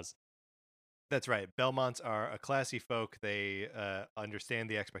Belmont does. That's right. Belmonts are a classy folk. They understand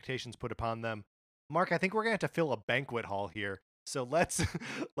the expectations put upon them. Mark, I think we're gonna have to fill a banquet hall here. So let's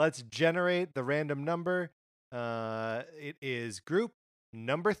let's generate the random number. It is group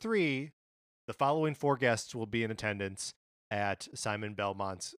number 3. The following 4 guests will be in attendance at Simon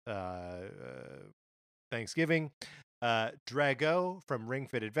Belmont's Thanksgiving. Drago from Ring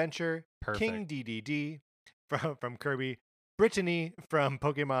Fit Adventure, Perfect. King DDD from Kirby, Brittany from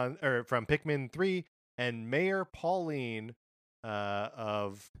Pikmin 3, and Mayor Pauline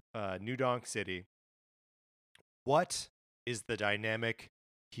of New Donk City. What is the dynamic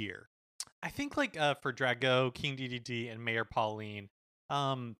here? I think like for Drago, King DDD, and Mayor Pauline,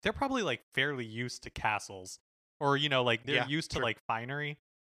 they're probably like fairly used to castles, or like they're used to like finery,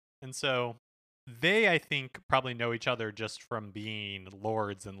 and so they I think probably know each other just from being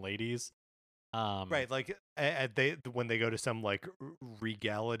lords and ladies. Right, like they when they go to some like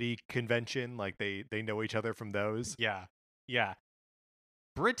regality convention, like they know each other from those. Yeah.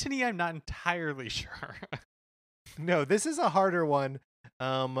 Brittany, I'm not entirely sure. No, this is a harder one.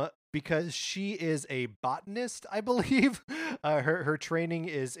 Because she is a botanist, I believe. Her training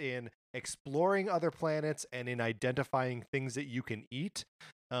is in exploring other planets and in identifying things that you can eat.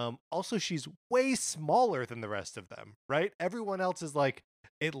 Also, she's way smaller than the rest of them, right? Everyone else is like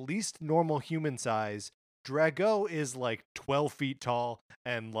at least normal human size. Drago is like 12 feet tall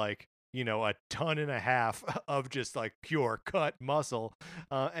and like, a ton and a half of just like pure cut muscle.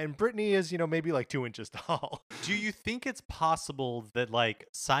 And Brittany is, maybe like 2 inches tall. Do you think it's possible that like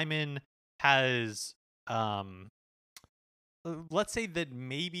Simon has let's say that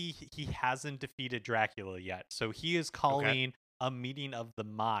maybe he hasn't defeated Dracula yet. So he is calling a meeting of the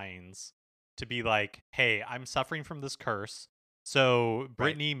minds to be like, "Hey, I'm suffering from this curse." So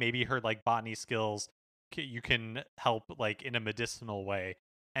Brittany, maybe her like botany skills, you can help like in a medicinal way.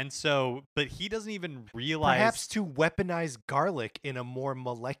 And so, but he doesn't even realize. Perhaps to weaponize garlic in a more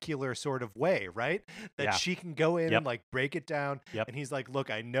molecular sort of way, right? That she can go in and like break it down. And he's like, look,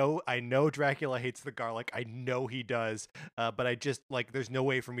 I know Dracula hates the garlic. I know he does. But I just like, there's no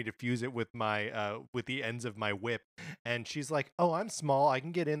way for me to fuse it with my, with the ends of my whip. And she's like, oh, I'm small. I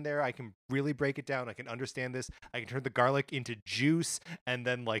can get in there. I can really break it down. I can understand this. I can turn the garlic into juice and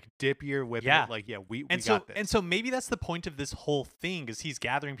then like dip your whip. Yeah. Like, we got this. And so maybe that's the point of this whole thing is he's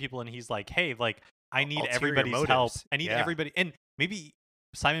gathering people and he's like, hey, like I need everybody's help. I need everybody. And maybe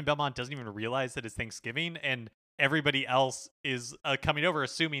Simon Belmont doesn't even realize that it's Thanksgiving and everybody else is coming over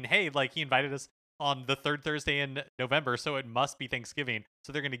assuming, hey, like he invited us on the 3rd Thursday in November, so it must be Thanksgiving.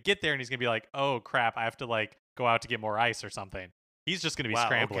 So they're going to get there and he's going to be like, oh crap, I have to like go out to get more ice or something. He's just going to be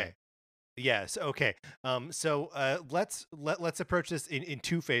scrambling. Okay. Yes. Okay. So let's approach this in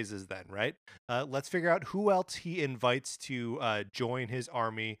 2 phases then, right? Let's figure out who else he invites to join his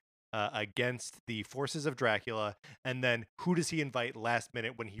army against the forces of Dracula, and then who does he invite last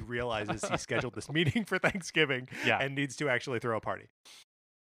minute when he realizes he scheduled this meeting for Thanksgiving and needs to actually throw a party.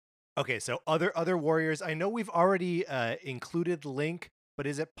 Okay. So other warriors. I know we've already included Link, but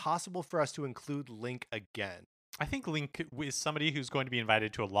is it possible for us to include Link again? I think Link is somebody who's going to be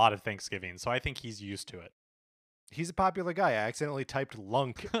invited to a lot of Thanksgiving, so I think he's used to it. He's a popular guy. I accidentally typed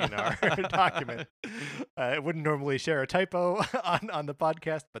lunk in our document. I wouldn't normally share a typo on the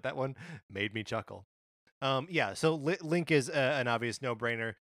podcast, but that one made me chuckle. So Link is an obvious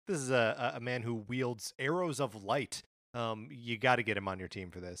no-brainer. This is a man who wields arrows of light. You got to get him on your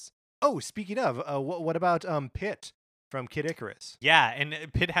team for this. Oh, speaking of, what about Pit from Kid Icarus? Yeah, and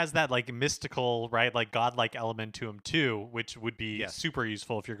Pit has that like mystical, right, like godlike element to him too, which would be super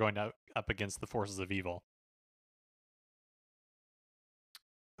useful if you're going up against the forces of evil.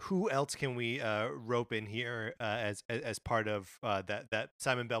 who else can we rope in here as part of that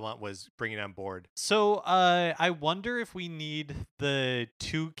Simon Belmont was bringing on board? So I wonder if we need the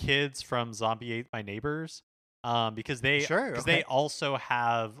 2 kids from Zombie Ate My Neighbors, because Sure. they Okay. also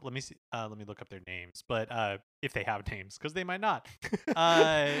have. Let me see. Let me look up their names. But if they have names, because they might not.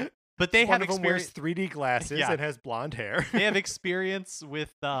 Uh, but they One have of them wears experience. 3D glasses Yeah, and has blonde hair. they have experience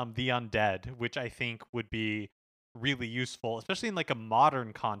with the undead, which I think would be really useful, especially in like a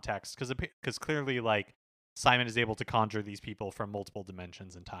modern context, because clearly like Simon is able to conjure these people from multiple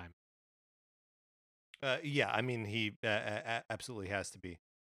dimensions in time. Yeah, I mean he absolutely has to be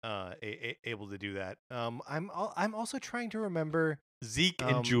able to do that. I'm also trying to remember Zeke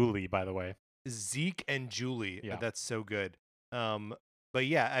and um, Julie, by the way. Zeke and Julie. Yeah. That's so good. Um, but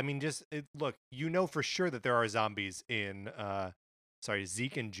yeah, I mean, look, you know for sure that there are zombies in sorry,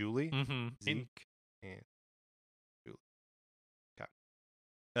 Zeke and Julie. Mm-hmm. Zeke and Julie. Okay.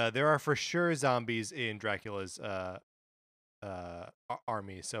 There are for sure zombies in Dracula's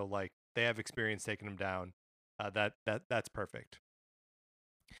army. So like they have experience taking them down. That's perfect.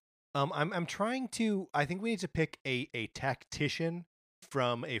 I'm trying to. I think we need to pick a tactician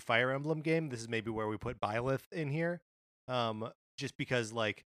from a Fire Emblem game. This is maybe where we put Byleth in here. Just because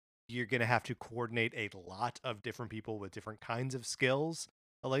like you're gonna have to coordinate a lot of different people with different kinds of skills.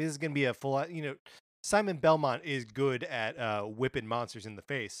 Like this is gonna be a full. Simon Belmont is good at whipping monsters in the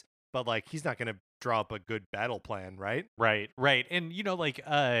face, but like he's not gonna draw up a good battle plan, right? Right, right. And like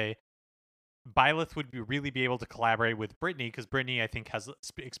Byleth would really be able to collaborate with Brittany, because Brittany I think has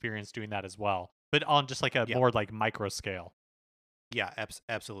experience doing that as well, but on just like a Yeah. more like micro scale. Yeah,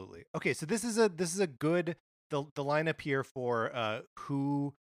 absolutely. Okay, so this is a good the lineup here for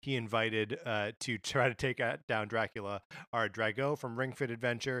who he invited to try to take down Dracula are Drago from Ring Fit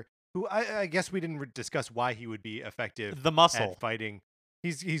Adventure, who I guess we didn't discuss why he would be effective The muscle. at fighting.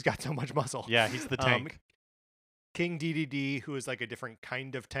 He's got so much muscle. Yeah, he's the tank. King DDD, who is like a different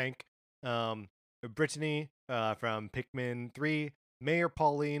kind of tank. Brittany from Pikmin 3, Mayor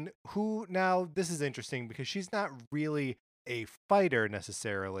Pauline, who now this is interesting because she's not really a fighter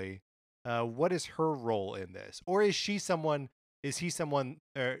necessarily. What is her role in this? Or is she someone is he someone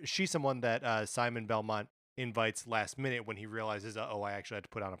or she someone that Simon Belmont invites last minute when he realizes, oh, I actually had to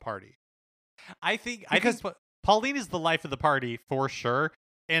put on a party? I think Because Pauline is the life of the party for sure.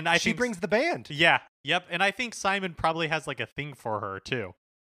 And I she think brings the band. yeah, yep. And I think Simon probably has like a thing for her too.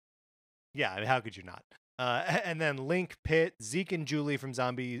 Yeah, I mean, how could you not? And then Link, Pit, Zeke, and Julie from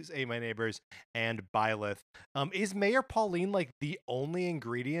Zombies Ate My Neighbors, and Byleth. Is Mayor Pauline like the only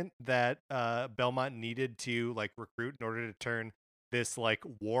ingredient that Belmont needed to like recruit in order to turn this like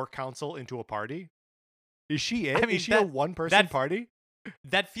war council into a party? Is she it? I mean, Is she a one-person party?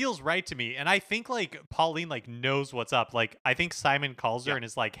 That feels right to me. And I think like Pauline like knows what's up. Like I think Simon calls her Yeah, and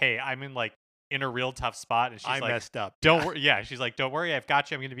is like, "Hey, I'm in a real tough spot." And she's I like, messed up. "Don't worry." Yeah, she's like, "Don't worry, I've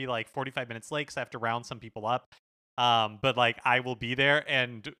got you. I'm going to be like 45 minutes late cuz I have to round some people up. But like I will be there,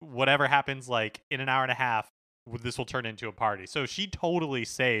 and whatever happens like in an hour and a half, this will turn into a party." So she totally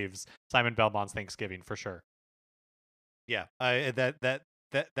saves Simon Belmont's Thanksgiving for sure. Yeah,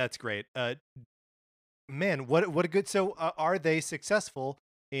 that's great. Man, what a good. So, are they successful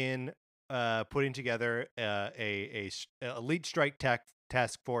in putting together a elite strike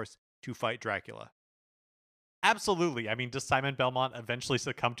task force to fight Dracula? Absolutely. I mean, does Simon Belmont eventually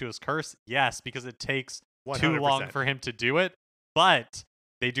succumb to his curse? Yes, because it takes too long 100%. for him to do it, but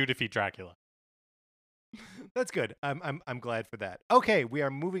they do defeat Dracula. That's good. I'm glad for that. Okay, we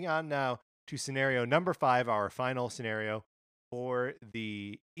are moving on now to scenario number 5, our final scenario for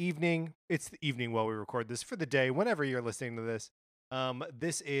the evening. It's the evening while we record this, for the day, whenever you're listening to this.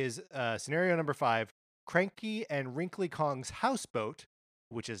 This is scenario number 5, Cranky and Wrinkly Kong's houseboat,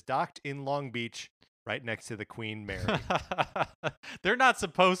 which is docked in Long Beach, right next to the Queen Mary. They're not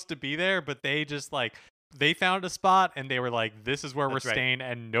supposed to be there, but they just like they found a spot and they were like, "This is where That's we're right. staying,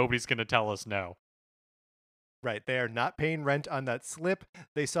 and nobody's gonna tell us no." Right. They are not paying rent on that slip.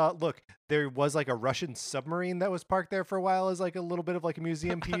 They saw, look, there was like a Russian submarine that was parked there for a while as like a little bit of like a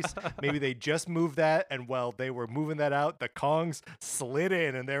museum piece. Maybe they just moved that. And while they were moving that out, the Kongs slid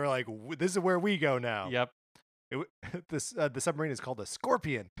in and they were like, this is where we go now. Yep. The submarine is called a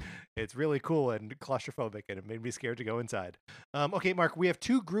Scorpion. It's really cool and claustrophobic, and it made me scared to go inside. Okay, Mark, we have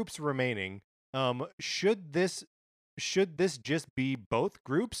 2 groups remaining. Should this just be both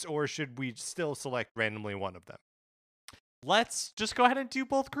groups, or should we still select randomly one of them? Let's just go ahead and do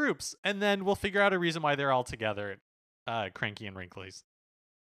both groups, and then we'll figure out a reason why they're all together, Cranky and Wrinklies.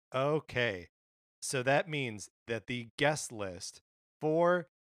 Okay, so that means that the guest list for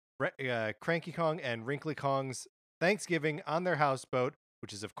Cranky Kong and Wrinkly Kong's Thanksgiving on their houseboat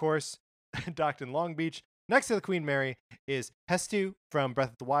which is, of course, docked in Long Beach. Next to the Queen Mary is Hestu from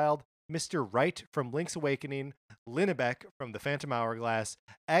Breath of the Wild, Mr. Right from Link's Awakening, Linnebeck from The Phantom Hourglass,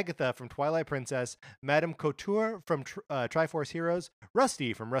 Agatha from Twilight Princess, Madame Couture from Triforce Heroes,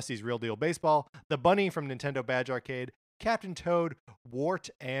 Rusty from Rusty's Real Deal Baseball, the Bunny from Nintendo Badge Arcade, Captain Toad, Wart,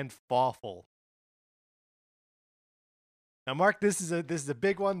 and Fawful. Now, Mark, this is a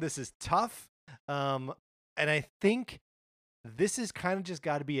big one. This is tough, and I think this is kind of just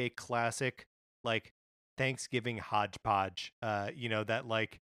got to be a classic, like, Thanksgiving hodgepodge. That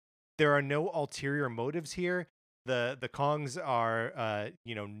like there are no ulterior motives here. The Kongs are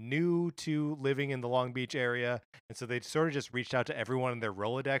new to living in the Long Beach area, and so they sort of just reached out to everyone in their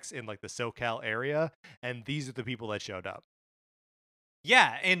Rolodex in like the SoCal area, and these are the people that showed up.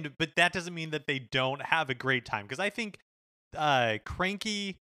 Yeah, but that doesn't mean that they don't have a great time, because I think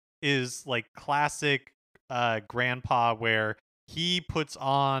Cranky is like classic grandpa, where he puts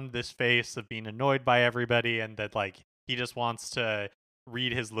on this face of being annoyed by everybody and that like he just wants to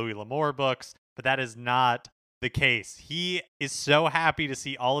read his Louis L'Amour books, but that is not the case. He is so happy to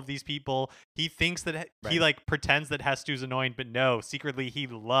see all of these people. He thinks that he like pretends that Hestu's annoying, but no, secretly he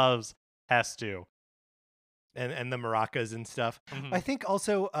loves Hestu. And the maracas and stuff. Mm-hmm. I think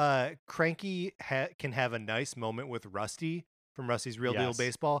also Cranky can have a nice moment with Rusty from Rusty's Real Deal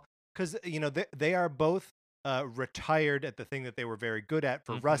Baseball, because they are both retired at the thing that they were very good at.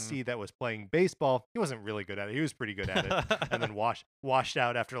 For Rusty, that was playing baseball. He wasn't really good at it. He was pretty good at it, and then washed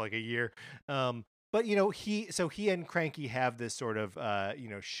out after like a year. But he and Cranky have this sort of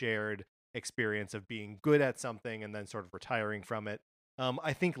shared experience of being good at something and then sort of retiring from it.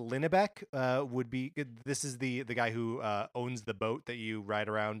 I think Linnebeck would be good. This is the guy who owns the boat that you ride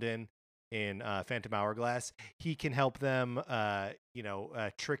around in Phantom Hourglass. He can help them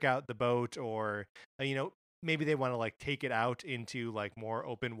trick out the boat, or maybe they want to like take it out into like more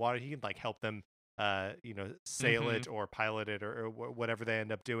open water. He can like help them sail it or pilot it, or whatever they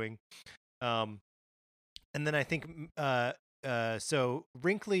end up doing. And then I think so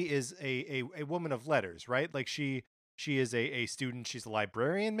Wrinkly is a woman of letters, right? Like she is a student. She's a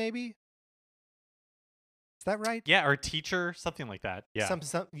librarian, maybe. Is that right? Yeah, or teacher, something like that. Yeah.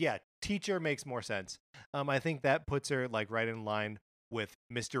 Yeah, teacher makes more sense. I think that puts her like right in line with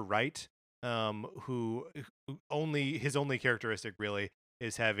Mr. Right, who his only characteristic really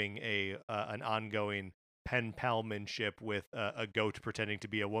is having an ongoing pen palmanship with a goat pretending to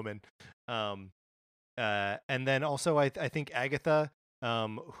be a woman. And then also I think Agatha,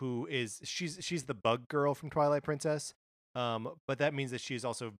 who is she's the bug girl from Twilight Princess, but that means that she's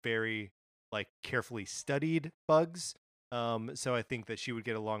also very like carefully studied bugs, so I think that she would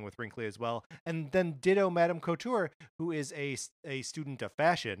get along with Wrinkly as well. And then ditto Madame Couture, who is a student of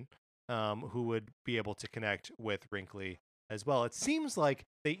fashion, who would be able to connect with Wrinkly as well. It seems like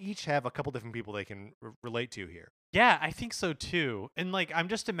they each have a couple different people they can relate to here. Yeah, I think so too. And like I'm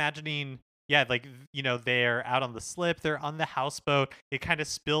just imagining, yeah, like, they're out on the slip, they're on the houseboat, it kind of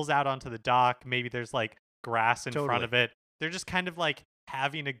spills out onto the dock, maybe there's like grass in front of it. They're just kind of like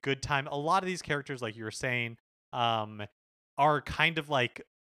having a good time. A lot of these characters, like you were saying, are kind of like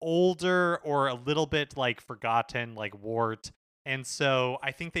older or a little bit like forgotten, like Wart. And so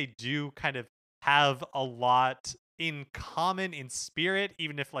I think they do kind of have a lot in common in spirit,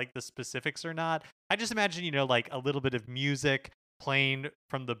 even if like the specifics are not. I just imagine, like a little bit of music playing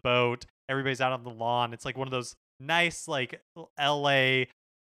from the boat. Everybody's out on the lawn. It's like one of those nice like LA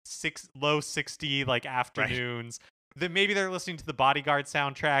low 60 like afternoons. That maybe they're listening to the Bodyguard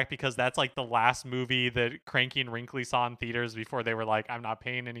soundtrack, because that's like the last movie that Cranky and Wrinkly saw in theaters before they were like, I'm not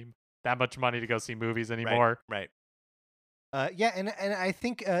paying that much money to go see movies anymore. Right. Yeah, and I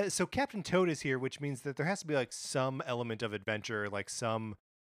think so Captain Toad is here, which means that there has to be like some element of adventure, like some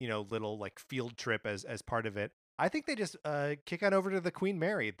little like field trip as part of it. I think they just kick on over to the Queen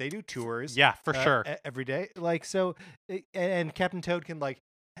Mary. They do tours. Yeah, for sure. Every day. Like, so, and Captain Toad can like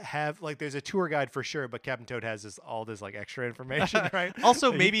have like, there's a tour guide for sure, but Captain Toad has all this like extra information, right?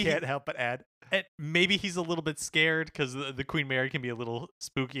 Also, maybe he can't help but add. Maybe he's a little bit scared because the Queen Mary can be a little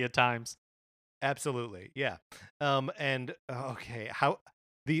spooky at times. Absolutely. Yeah. And okay, how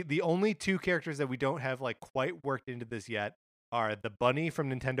the only two characters that we don't have like quite worked into this yet are the Bunny from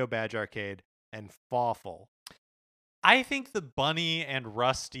Nintendo Badge Arcade and Fawful. I think the Bunny and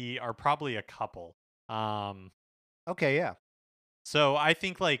Rusty are probably a couple. Okay, yeah. So I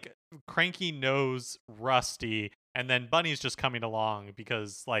think like Cranky knows Rusty, and then Bunny's just coming along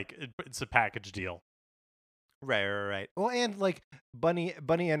because like it's a package deal. Right. Well, and like Bunny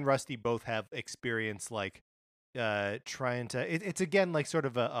and Rusty both have experience like trying to. It's again like sort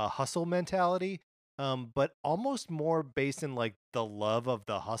of a hustle mentality. but almost more based in like the love of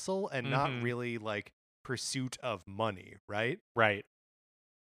the hustle and not Mhm. really like pursuit of money, right? Right.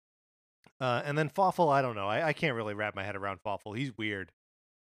 And then Fawful, I don't know. I can't really wrap my head around Fawful. He's weird.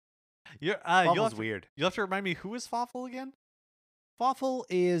 You'll Fawful's have to, weird. you'll have to remind me, who is Fawful again? Fawful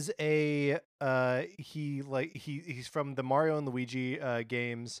is a he's from the Mario and Luigi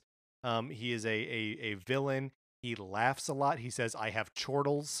games. He is a villain. He laughs a lot. He says, "I have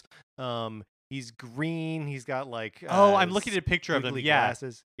chortles." He's green. He's got like Oh, I'm looking at a picture of him. squiggly Yeah.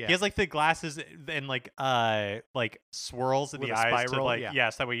 glasses. Yeah, He has like the glasses and like swirls in With the a eyes to spiral, like yeah.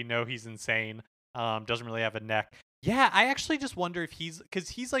 so that way you know he's insane. Doesn't really have a neck. Yeah, I actually just wonder if because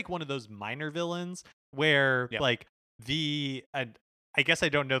he's like one of those minor villains where Yep. like I guess I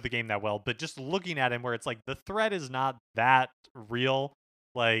don't know the game that well, but just looking at him where it's like the threat is not that real.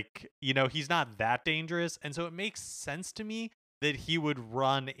 Like, he's not that dangerous. And so it makes sense to me that he would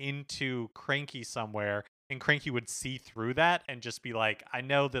run into Cranky somewhere and Cranky would see through that and just be like, I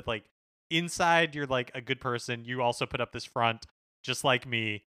know that like inside you're like a good person. You also put up this front just like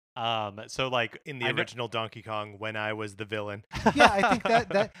me. So like in the I know- original Donkey Kong when I was the villain. Yeah,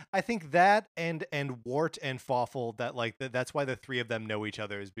 I think that and Wart and Fawful, that like that's why the three of them know each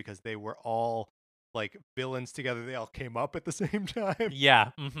other, is because they were all like villains together. They all came up at the same time.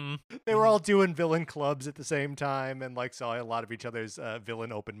 Yeah. Mm-hmm. They were all doing villain clubs at the same time and like saw a lot of each other's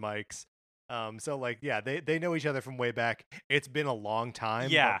villain open mics. So like, yeah, they know each other from way back. It's been a long time.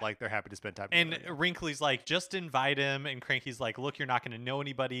 Yeah. But like they're happy to spend time And together. Wrinkly's like, just invite him. And Cranky's like, look, you're not going to know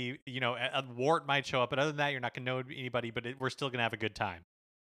anybody. Wart might show up, but other than that, you're not going to know anybody. But we're still going to have a good time.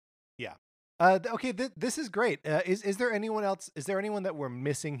 Yeah. Okay. This is great. Is there anyone else? Is there anyone that we're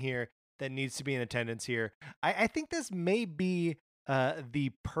missing here that needs to be in attendance here? I think this may be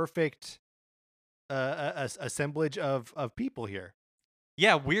the perfect assemblage of people here.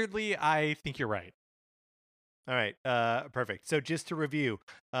 Yeah, weirdly, I think you're right. All right, perfect. So just to review,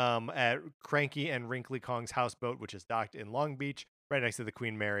 at Cranky and Wrinkly Kong's houseboat, which is docked in Long Beach, right next to the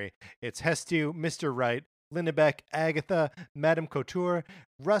Queen Mary, it's Hestu, Mr. Right, Lindebeck, Agatha, Madame Couture,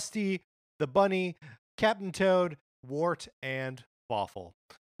 Rusty, the Bunny, Captain Toad, Wart, and Fawful.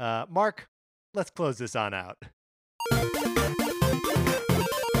 Mark, let's close this on out.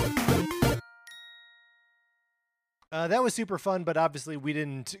 That was super fun, but obviously we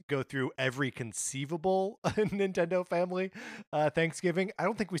didn't go through every conceivable Nintendo family Thanksgiving. I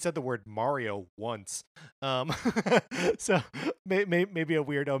don't think we said the word Mario once. So maybe a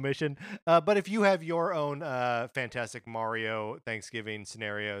weird omission. But if you have your own fantastic Mario Thanksgiving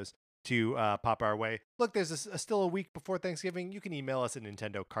scenarios to pop our way, look, there's still a week before Thanksgiving. You can email us at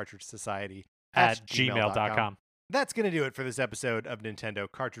Nintendo Cartridge Society at gmail.com. That's going to do it for this episode of Nintendo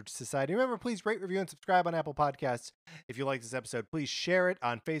Cartridge Society. Remember, please rate, review, and subscribe on Apple Podcasts. If you like this episode, please share it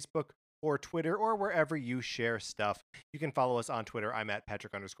on Facebook or Twitter or wherever you share stuff. You can follow us on Twitter. I'm at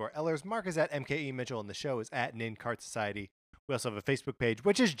Patrick_Ellers. Mark is at MKE Mitchell, and the show is at NinCart Society. We also have a Facebook page,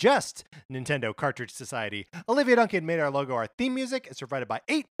 which is just Nintendo Cartridge Society. Olivia Duncan made our logo. Our theme music is provided by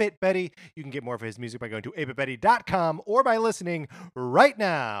 8-Bit Betty. You can get more of his music by going to 8bitbetty.com or by listening right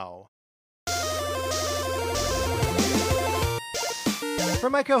now. For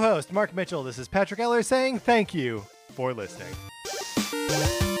my co-host, Mark Mitchell, this is Patrick Eller saying thank you for listening.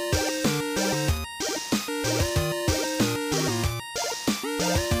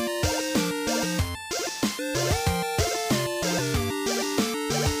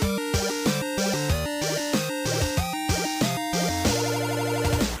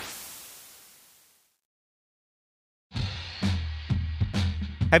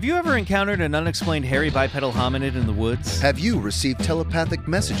 Have you ever encountered an unexplained hairy bipedal hominid in the woods? Have you received telepathic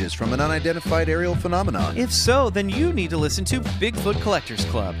messages from an unidentified aerial phenomenon? If so, then you need to listen to Bigfoot Collectors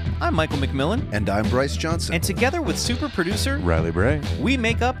Club. I'm Michael McMillan. And I'm Bryce Johnson. And together with super producer Riley Bray, we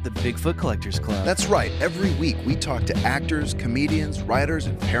make up the Bigfoot Collectors Club. That's right. Every week we talk to actors, comedians, writers,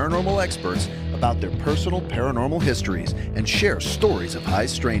 and paranormal experts about their personal paranormal histories and share stories of high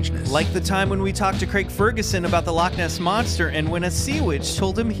strangeness. Like the time when we talked to Craig Ferguson about the Loch Ness Monster and when a sea witch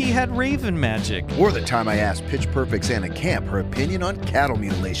told him he had raven magic. Or the time I asked Pitch Perfect's Anna Camp her opinion on cattle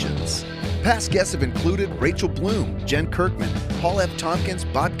mutilations. Past guests have included Rachel Bloom, Jen Kirkman, Paul F. Tompkins,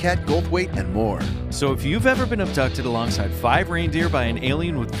 Bobcat Goldthwait, and more. So if you've ever been abducted alongside 5 reindeer by an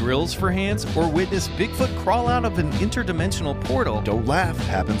alien with drills for hands or witnessed Bigfoot crawl out of an interdimensional portal, Don't laugh,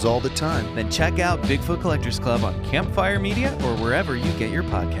 happens all the time. then check out Bigfoot Collectors Club on Campfire Media or wherever you get your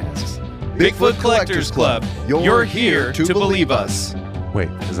podcasts. Bigfoot Collectors Club. You're here to believe us. wait,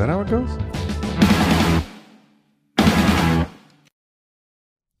 is that how it goes?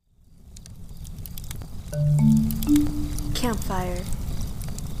 Campfire.